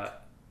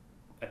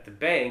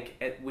bank,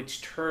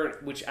 which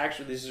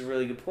actually, this is a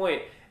really good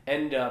point,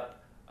 end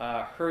up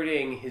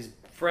hurting his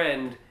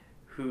friend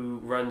who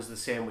runs the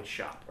sandwich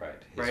shop.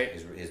 Right.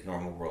 His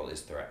normal world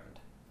is threatened.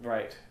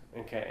 Right.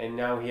 Okay. And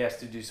now he has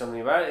to do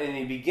something about it, and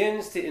he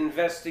begins to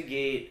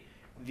investigate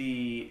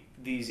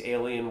these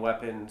alien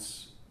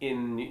weapons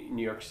in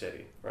New York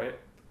City. Right.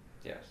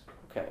 Yes.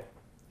 Okay.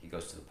 He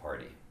goes to the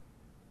party.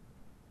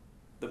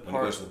 When he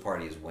party. goes to the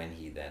party is when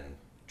he then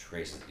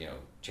chases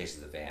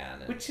the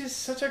van. Which is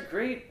such a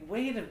great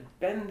way to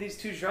bend these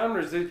two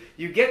genres.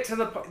 You get to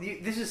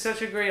this is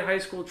such a great high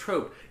school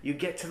trope. You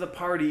get to the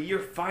party, you're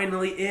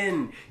finally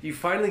in. You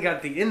finally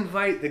got the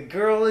invite, the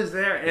girl is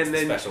there, and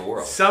then special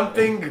world.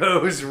 Something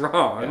goes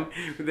wrong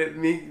that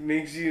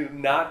makes you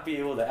not be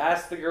able to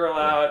ask the girl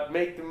out,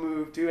 make the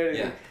move, do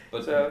anything. Yeah,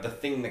 but the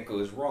thing that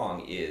goes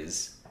wrong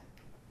is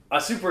a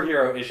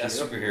superhero issue. A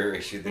superhero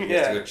issue that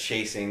gets to go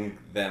chasing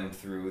them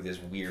through this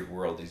weird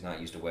world he's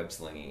not used to web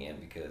slinging in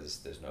because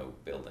there's no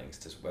buildings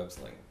to web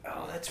sling.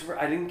 Oh, that's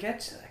right. I didn't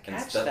catch that.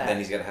 Then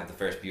he's got to have the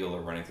Ferris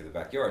Bueller running through the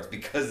backyards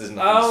because there's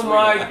nothing. Oh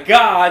my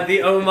God!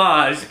 The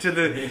homage to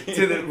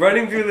the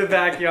running through the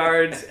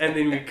backyards, and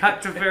then we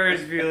cut to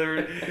Ferris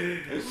Bueller.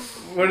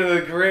 One of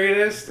the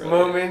greatest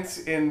moments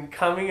in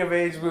coming of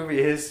age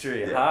movie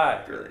history. Yeah,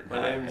 Hi, brilliant.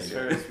 My name is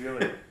Ferris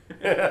Bueller.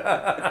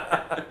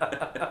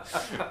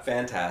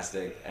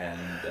 Fantastic, and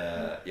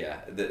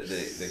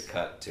the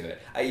cut to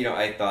it.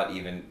 I thought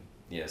even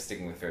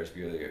sticking with Ferris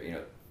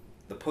Bueller,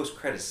 the post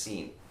credit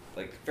scene,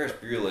 like Ferris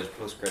Bueller's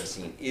post credit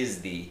scene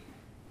is the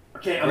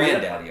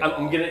granddaddy.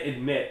 I'm gonna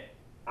admit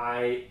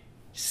I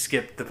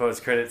skipped the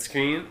post credit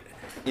screen.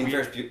 In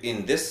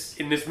this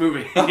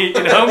movie,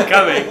 in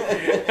Homecoming,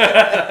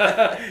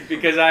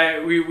 because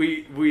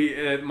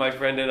my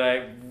friend and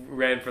I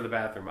ran for the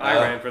bathroom. I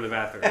ran for the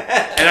bathroom,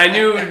 and I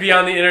knew it would be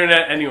on the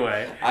internet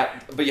anyway.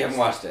 But you haven't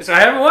watched it, so I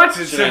haven't watched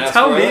it. Should so I not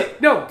tell me, spoil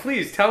it? no,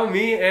 please tell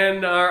me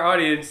and our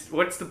audience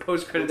what's the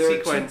post-credit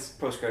sequence.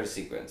 Post credit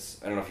sequence.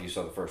 I don't know if you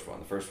saw the first one.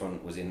 The first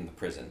one was in the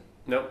prison.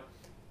 Nope.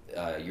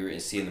 You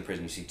see in the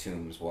prison. You see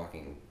Toombs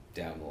walking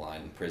down the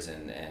line in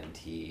prison, and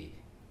he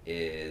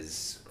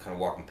is kind of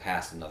walking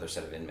past another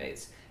set of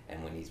inmates.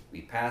 And when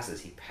he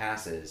passes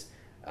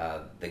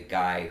the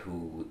guy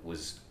who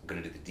was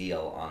going to do the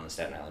deal on the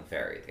Staten Island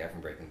ferry, the guy from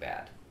Breaking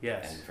Bad,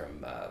 yes, and from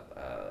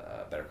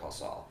Better Call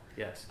Saul,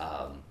 yes,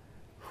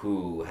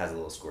 who has a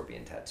little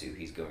scorpion tattoo.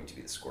 He's going to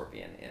be the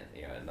Scorpion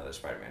in another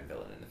Spider-Man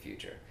villain in the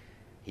future.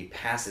 He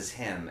passes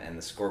him, and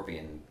the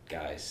Scorpion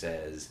guy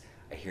says,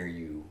 "I hear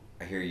you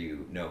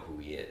know who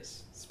he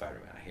is,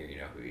 Spider-Man. I hear you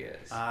know who he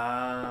is."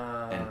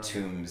 And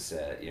Toombs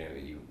said,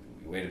 you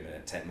wait a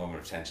minute, moment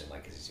of tension,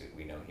 like, 'cause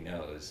we know he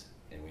knows.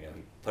 And we know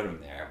he put him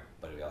there,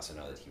 but we also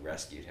know that he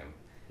rescued him.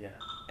 Yeah.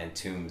 And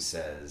Toombs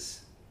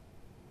says,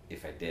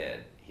 if I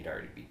did, he'd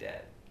already be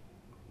dead.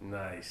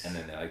 Nice. And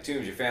then they're like,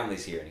 Toombs, your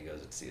family's here. And he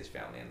goes to see his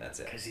family, and that's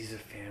it. Because he's a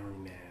family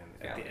man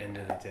at Family the end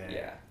man. of the day.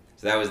 Yeah.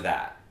 So that was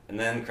that. And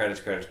then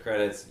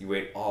credits. You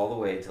wait all the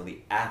way till the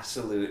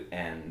absolute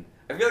end.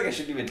 I feel like I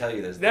shouldn't even tell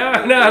you this. No,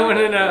 I want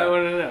to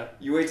know.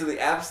 You wait till the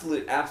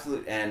absolute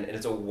end, and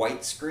it's a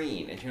white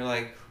screen, and you're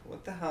like,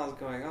 what the hell is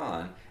going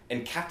on?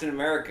 And Captain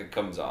America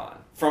comes on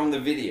from the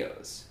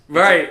videos.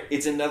 Right.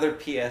 It's another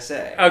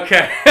PSA.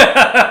 Okay.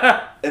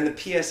 And the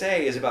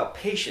PSA is about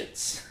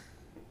patience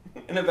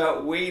and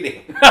about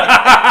waiting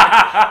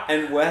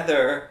and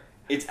whether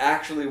it's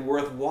actually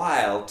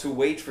worthwhile to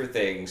wait for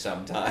things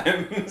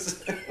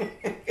sometimes.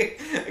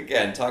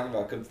 Again, talking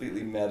about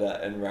completely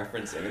meta and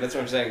referencing. And that's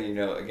what I'm saying, you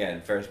know,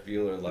 again, Ferris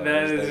Bueller lovers.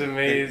 That is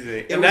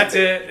amazing. It And was that's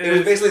it. It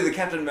was basically the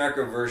Captain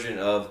America version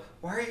of,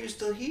 why are you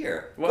still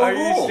here? Why Go are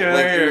you home. still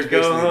Like, it here? was Go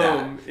basically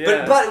home. that.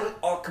 Yeah. But it was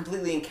all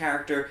completely in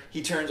character.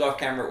 He turns off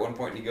camera at one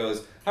point and he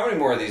goes, how many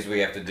more of these do we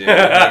have to do?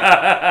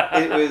 Like,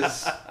 it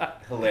was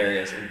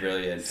hilarious and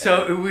brilliant.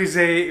 So and it was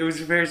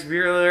a Ferris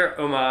Bueller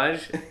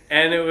homage,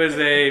 and it was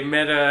a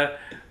meta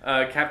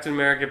Captain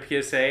America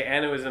PSA,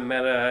 and it was a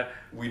meta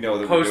we know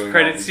that we're doing all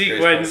post-credit these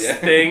sequence crazy- yeah.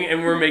 thing,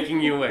 and we're making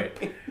you wait.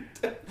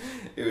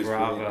 It was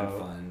Bravo. brilliant and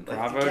fun. Like,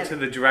 Bravo again, to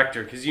the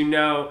director, because you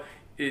know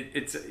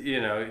it's,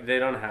 you know, they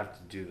don't have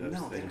to do those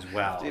No, they things don't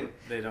well. have to.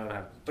 They don't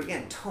have to. But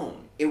again,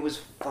 tone. It was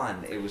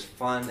fun. It was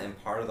fun and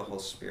part of the whole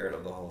spirit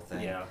of the whole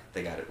thing. Yeah.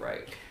 They got it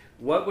right.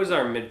 What was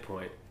our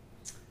midpoint?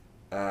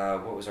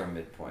 What was our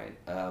midpoint?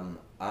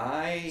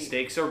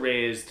 Stakes are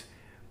raised.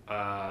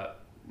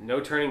 No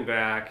turning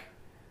back.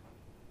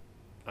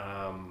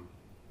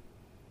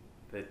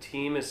 The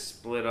team is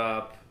split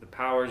up. The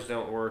powers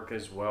don't work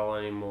as well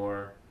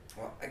anymore.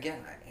 Well, again,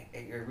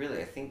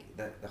 I think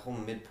that the whole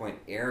midpoint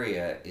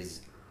area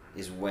is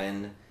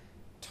when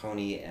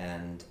Tony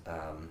and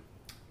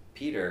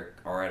Peter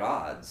are at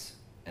odds,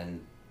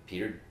 and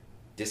Peter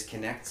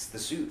disconnects the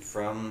suit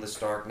from the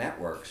Stark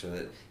network so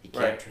that he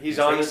can't. Right. He's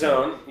on his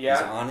own. Yeah.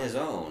 He's on his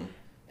own,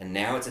 and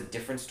now it's a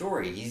different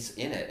story. He's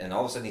in it, and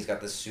all of a sudden he's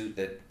got this suit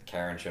that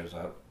Karen shows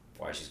up.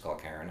 Why she's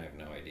called Karen, I have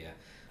no idea.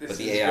 But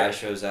the AI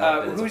shows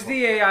up. and it's Who's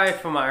the AI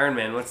from Iron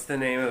Man? What's the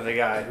name of the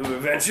guy who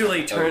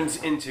eventually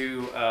turns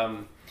into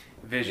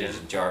Vision?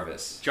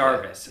 Jarvis.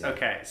 Jarvis. Yeah.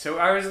 Okay, so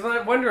I was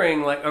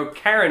wondering, like,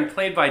 Karen,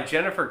 played by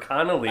Jennifer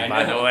Connelly,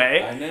 by the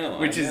way. I know.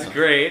 Which is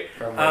great.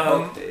 From the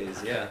Hulk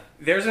days, yeah.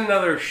 There's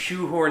another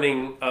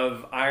shoehorning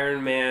of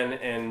Iron Man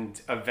and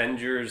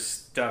Avengers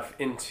stuff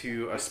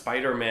into a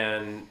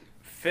Spider-Man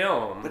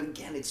film. But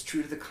again, it's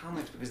true to the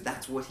comics because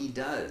that's what he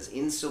does.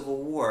 In Civil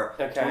War,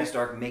 Okay. Tony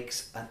Stark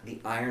makes the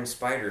Iron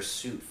Spider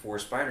suit for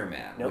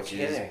Spider-Man. No which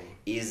kidding.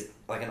 is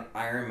like an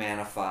Iron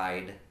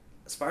Man-ified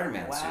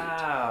Spider-Man suit.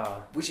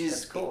 Wow. Which is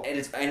That's cool. And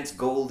it's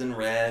gold and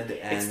red.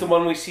 And It's the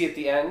one we see at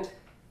the end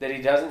that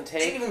he doesn't They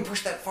take. didn't even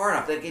push that far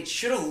enough. Like, it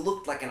should have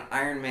looked like an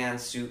Iron Man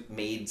suit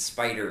made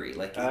spidery.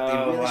 Like, they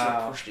really should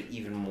have pushed it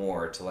even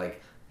more to,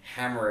 like,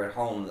 hammer it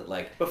home that,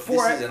 like, this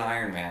is an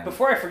Iron Man.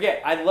 Before I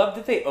forget, I love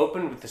that they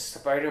opened with the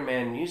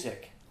Spider-Man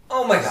music.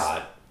 Oh my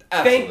god.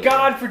 Absolutely. Thank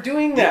God for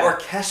doing that. The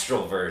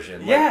orchestral version.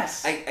 Like,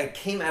 Yes. I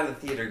came out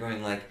of the theater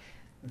going, like,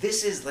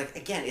 this is, like,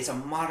 again, it's a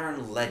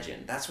modern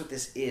legend. That's what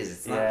this is.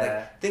 It's not,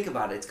 like, think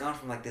about it. It's gone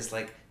from, like, this,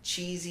 like,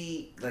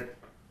 cheesy, like,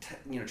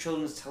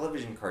 children's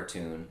television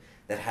cartoon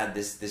that had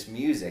this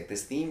music,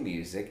 this theme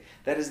music,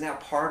 that is now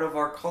part of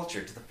our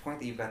culture to the point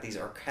that you've got these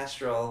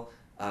orchestral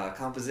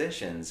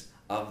compositions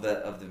of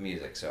the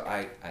music. So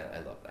I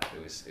love that.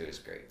 It was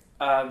great.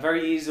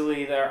 Very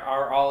easily, there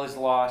are All Is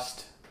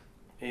Lost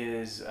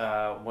is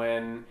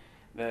when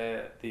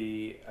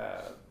the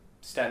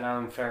Staten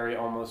Island ferry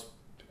almost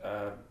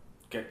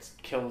gets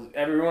killed.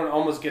 Everyone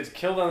almost gets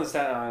killed on the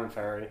Staten Island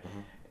ferry. Mm-hmm.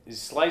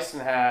 Is sliced in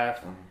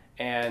half,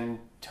 and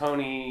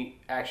Tony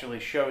actually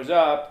shows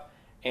up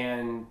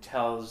and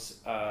tells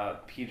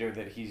Peter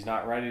that he's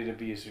not ready to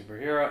be a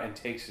superhero and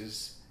takes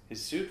his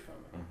suit from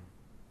him.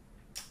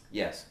 Mm-hmm.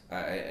 Yes,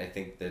 I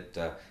think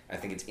that I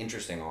think it's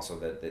interesting also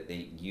that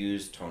they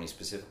use Tony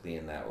specifically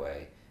in that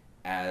way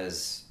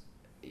as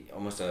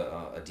almost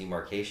a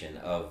demarcation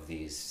of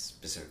these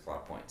specific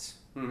plot points.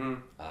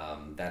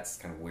 Mm-hmm. That's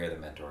kind of where the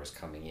mentor is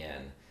coming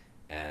in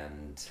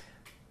and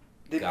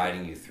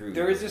guiding you through.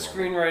 There is a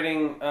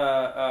screenwriting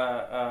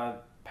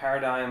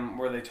paradigm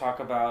where they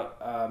talk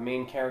about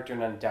main character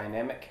and a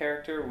dynamic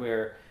character,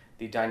 where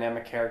the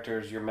dynamic character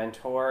is your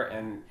mentor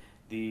and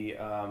the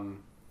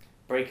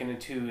break into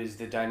two is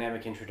the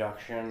dynamic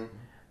introduction.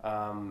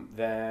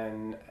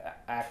 Then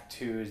Act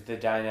 2 is the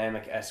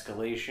dynamic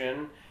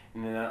escalation,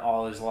 and then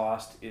All Is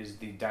Lost is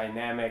the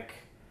dynamic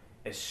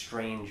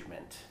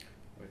estrangement.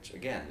 Which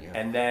again, you have,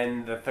 and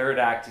then the third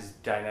act is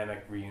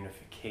dynamic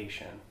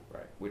reunification.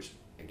 right? Which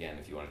again,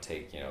 if you want to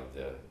take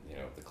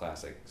the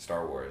classic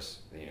Star Wars,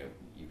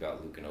 you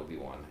got Luke and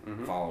Obi-Wan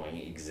following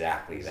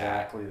exactly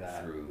that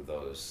through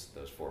those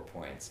 4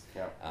 points.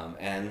 Yep.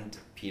 And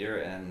Peter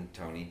and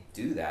Tony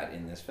do that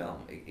in this film.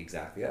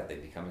 Exactly that. They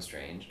become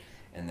estranged,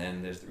 and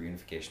then there's the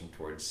reunification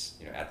towards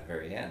at the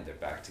very end. They're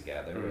back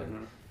together,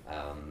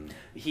 and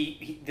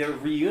they're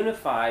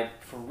reunified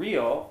for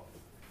real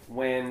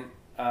when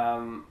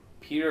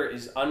Peter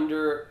is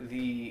under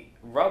the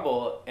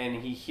rubble and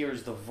he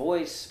hears the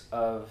voice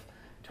of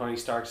Tony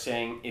Stark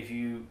saying, "If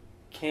you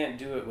can't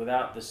do it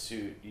without the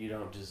suit, you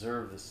don't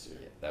deserve the suit."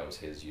 Yeah, that was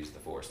his use the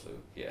Force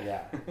loop. Yeah.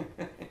 Yeah.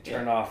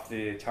 Turn off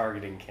the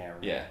targeting camera.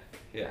 Yeah.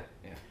 Yeah.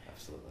 Yeah.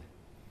 Absolutely.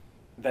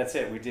 That's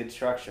it. We did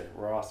structure.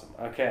 We're awesome.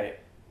 Okay.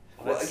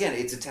 Well, again,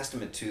 it's a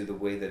testament to the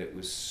way that it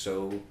was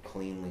so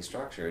cleanly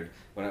structured.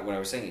 When I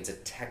was saying it's a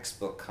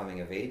textbook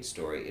coming of age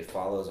story, it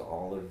follows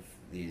all of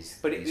these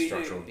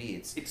structural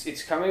beats.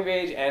 It's coming of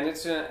age, and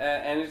it's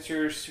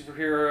your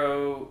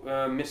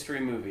superhero mystery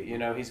movie. You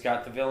know, he's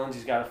got the villains,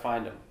 he's got to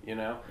find them. You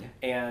know,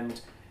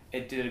 and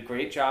it did a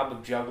great job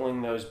of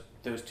juggling those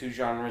two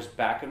genres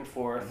back and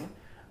forth.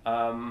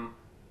 I'm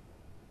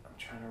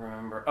trying to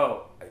remember.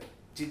 Oh,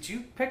 did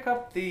you pick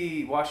up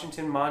the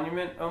Washington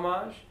Monument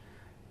homage?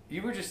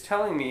 You were just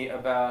telling me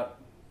about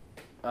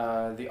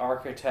the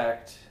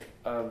architect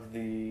of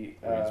the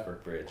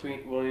Williamsburg Bridge.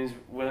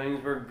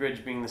 Williamsburg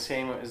Bridge being the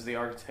same as the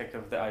architect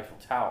of the Eiffel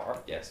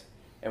Tower. Yes.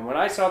 And when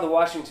I saw the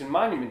Washington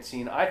Monument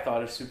scene, I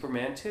thought of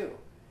Superman 2,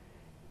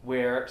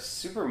 where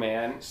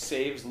Superman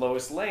saves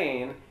Lois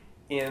Lane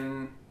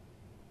in,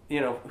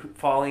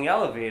 falling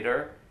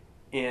elevator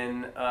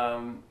in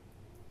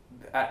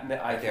at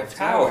the Eiffel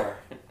Tower.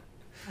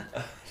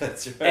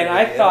 That's right. And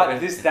I thought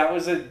that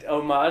was an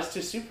homage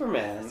to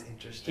Superman. That's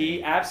interesting.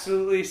 He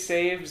absolutely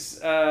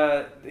saves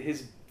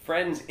his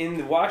friends in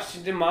the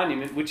Washington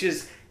Monument, which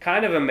is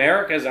kind of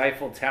America's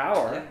Eiffel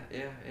Tower.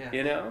 Yeah.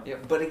 You know? Yeah,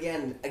 but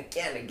again,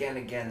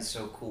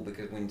 so cool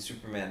because when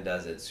Superman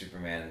does it,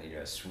 Superman,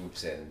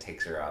 swoops in and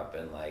takes her up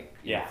and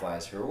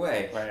flies her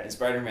away. Right. And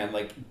Spider-Man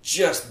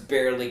just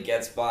barely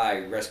gets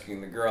by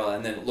rescuing the girl,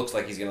 and then it looks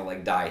like he's gonna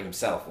die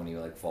himself when he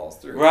falls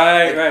through.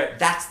 Right.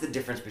 That's the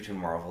difference between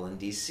Marvel and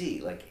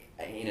DC.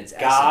 In its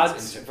gods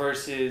essence,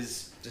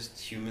 versus just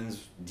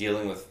humans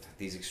dealing with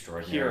these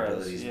extraordinary heroes,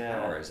 abilities and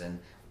powers, and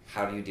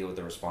how do you deal with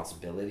the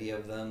responsibility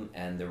of them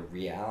and the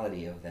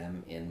reality of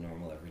them in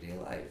normal everyday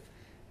life?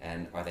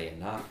 And are they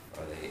enough?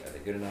 Are they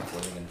good enough?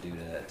 What are they going to do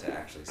to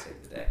actually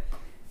save the day?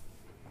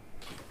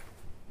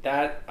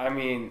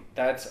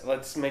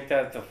 Let's make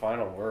that the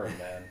final word,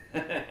 man.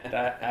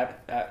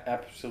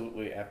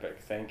 Absolutely epic.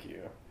 Thank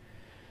you.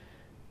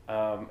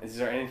 Is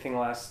there anything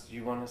last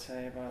you want to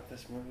say about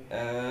this movie?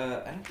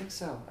 I don't think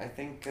so. I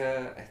think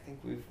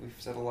we've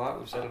said a lot.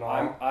 We've said it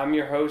all. I'm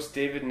your host,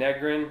 David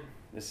Negrin.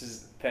 I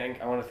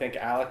want to thank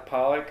Alec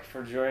Pollak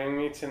for joining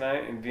me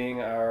tonight and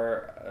being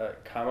our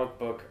comic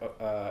book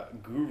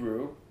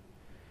guru.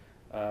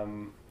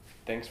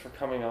 Thanks for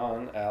coming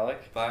on,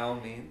 Alec. By all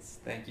means.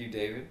 Thank you,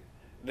 David.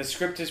 The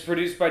script is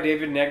produced by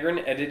David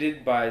Negrin,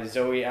 edited by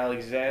Zoe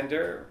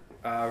Alexander.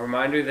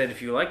 Reminder that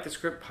if you like the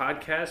Script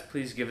podcast,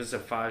 please give us a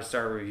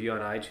 5-star review on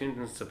iTunes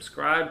and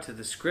subscribe to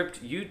the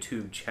Script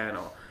YouTube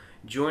channel.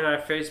 Join our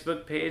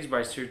Facebook page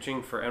by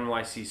searching for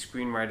NYC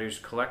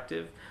Screenwriters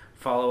Collective.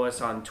 Follow us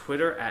on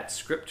Twitter at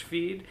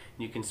ScriptFeed.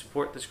 You can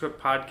support the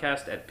Script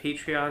podcast at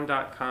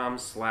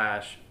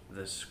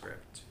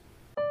patreon.com/thescript.